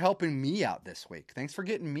 Thanks for helping me out this week. Thanks for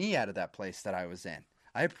getting me out of that place that I was in.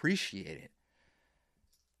 I appreciate it.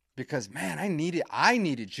 Because, man, I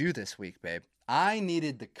needed you this week, babe. I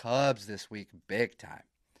needed the Cubs this week big time.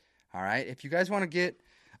 All right? If you guys want to get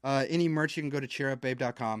any merch, you can go to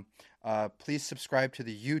cheerupbabe.com. Please subscribe to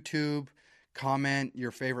the YouTube. comment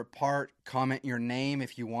your favorite part, comment your name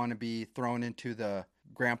if you want to be thrown into the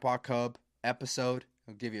Grandpa Cub episode.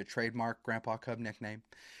 I'll give you a trademark Grandpa Cub nickname.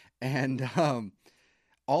 And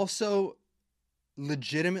also,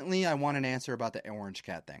 legitimately, I want an answer about the orange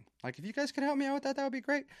cat thing. Like, if you guys could help me out with that, that would be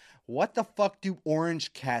great. What the fuck do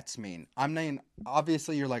orange cats mean? I'm mean,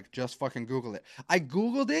 obviously, you're like, just fucking Google it. I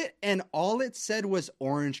Googled it, and all it said was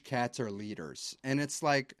orange cats are leaders. And it's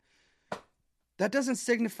like, that doesn't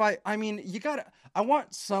signify. I mean, I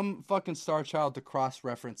want some fucking star child to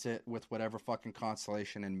cross-reference it with whatever fucking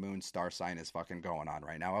constellation and moon star sign is fucking going on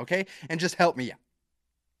right now, okay? And just help me out.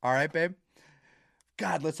 All right, babe?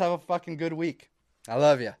 God, let's have a fucking good week. I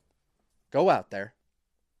love you. Go out there.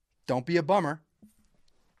 Don't be a bummer.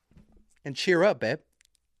 And cheer up, babe.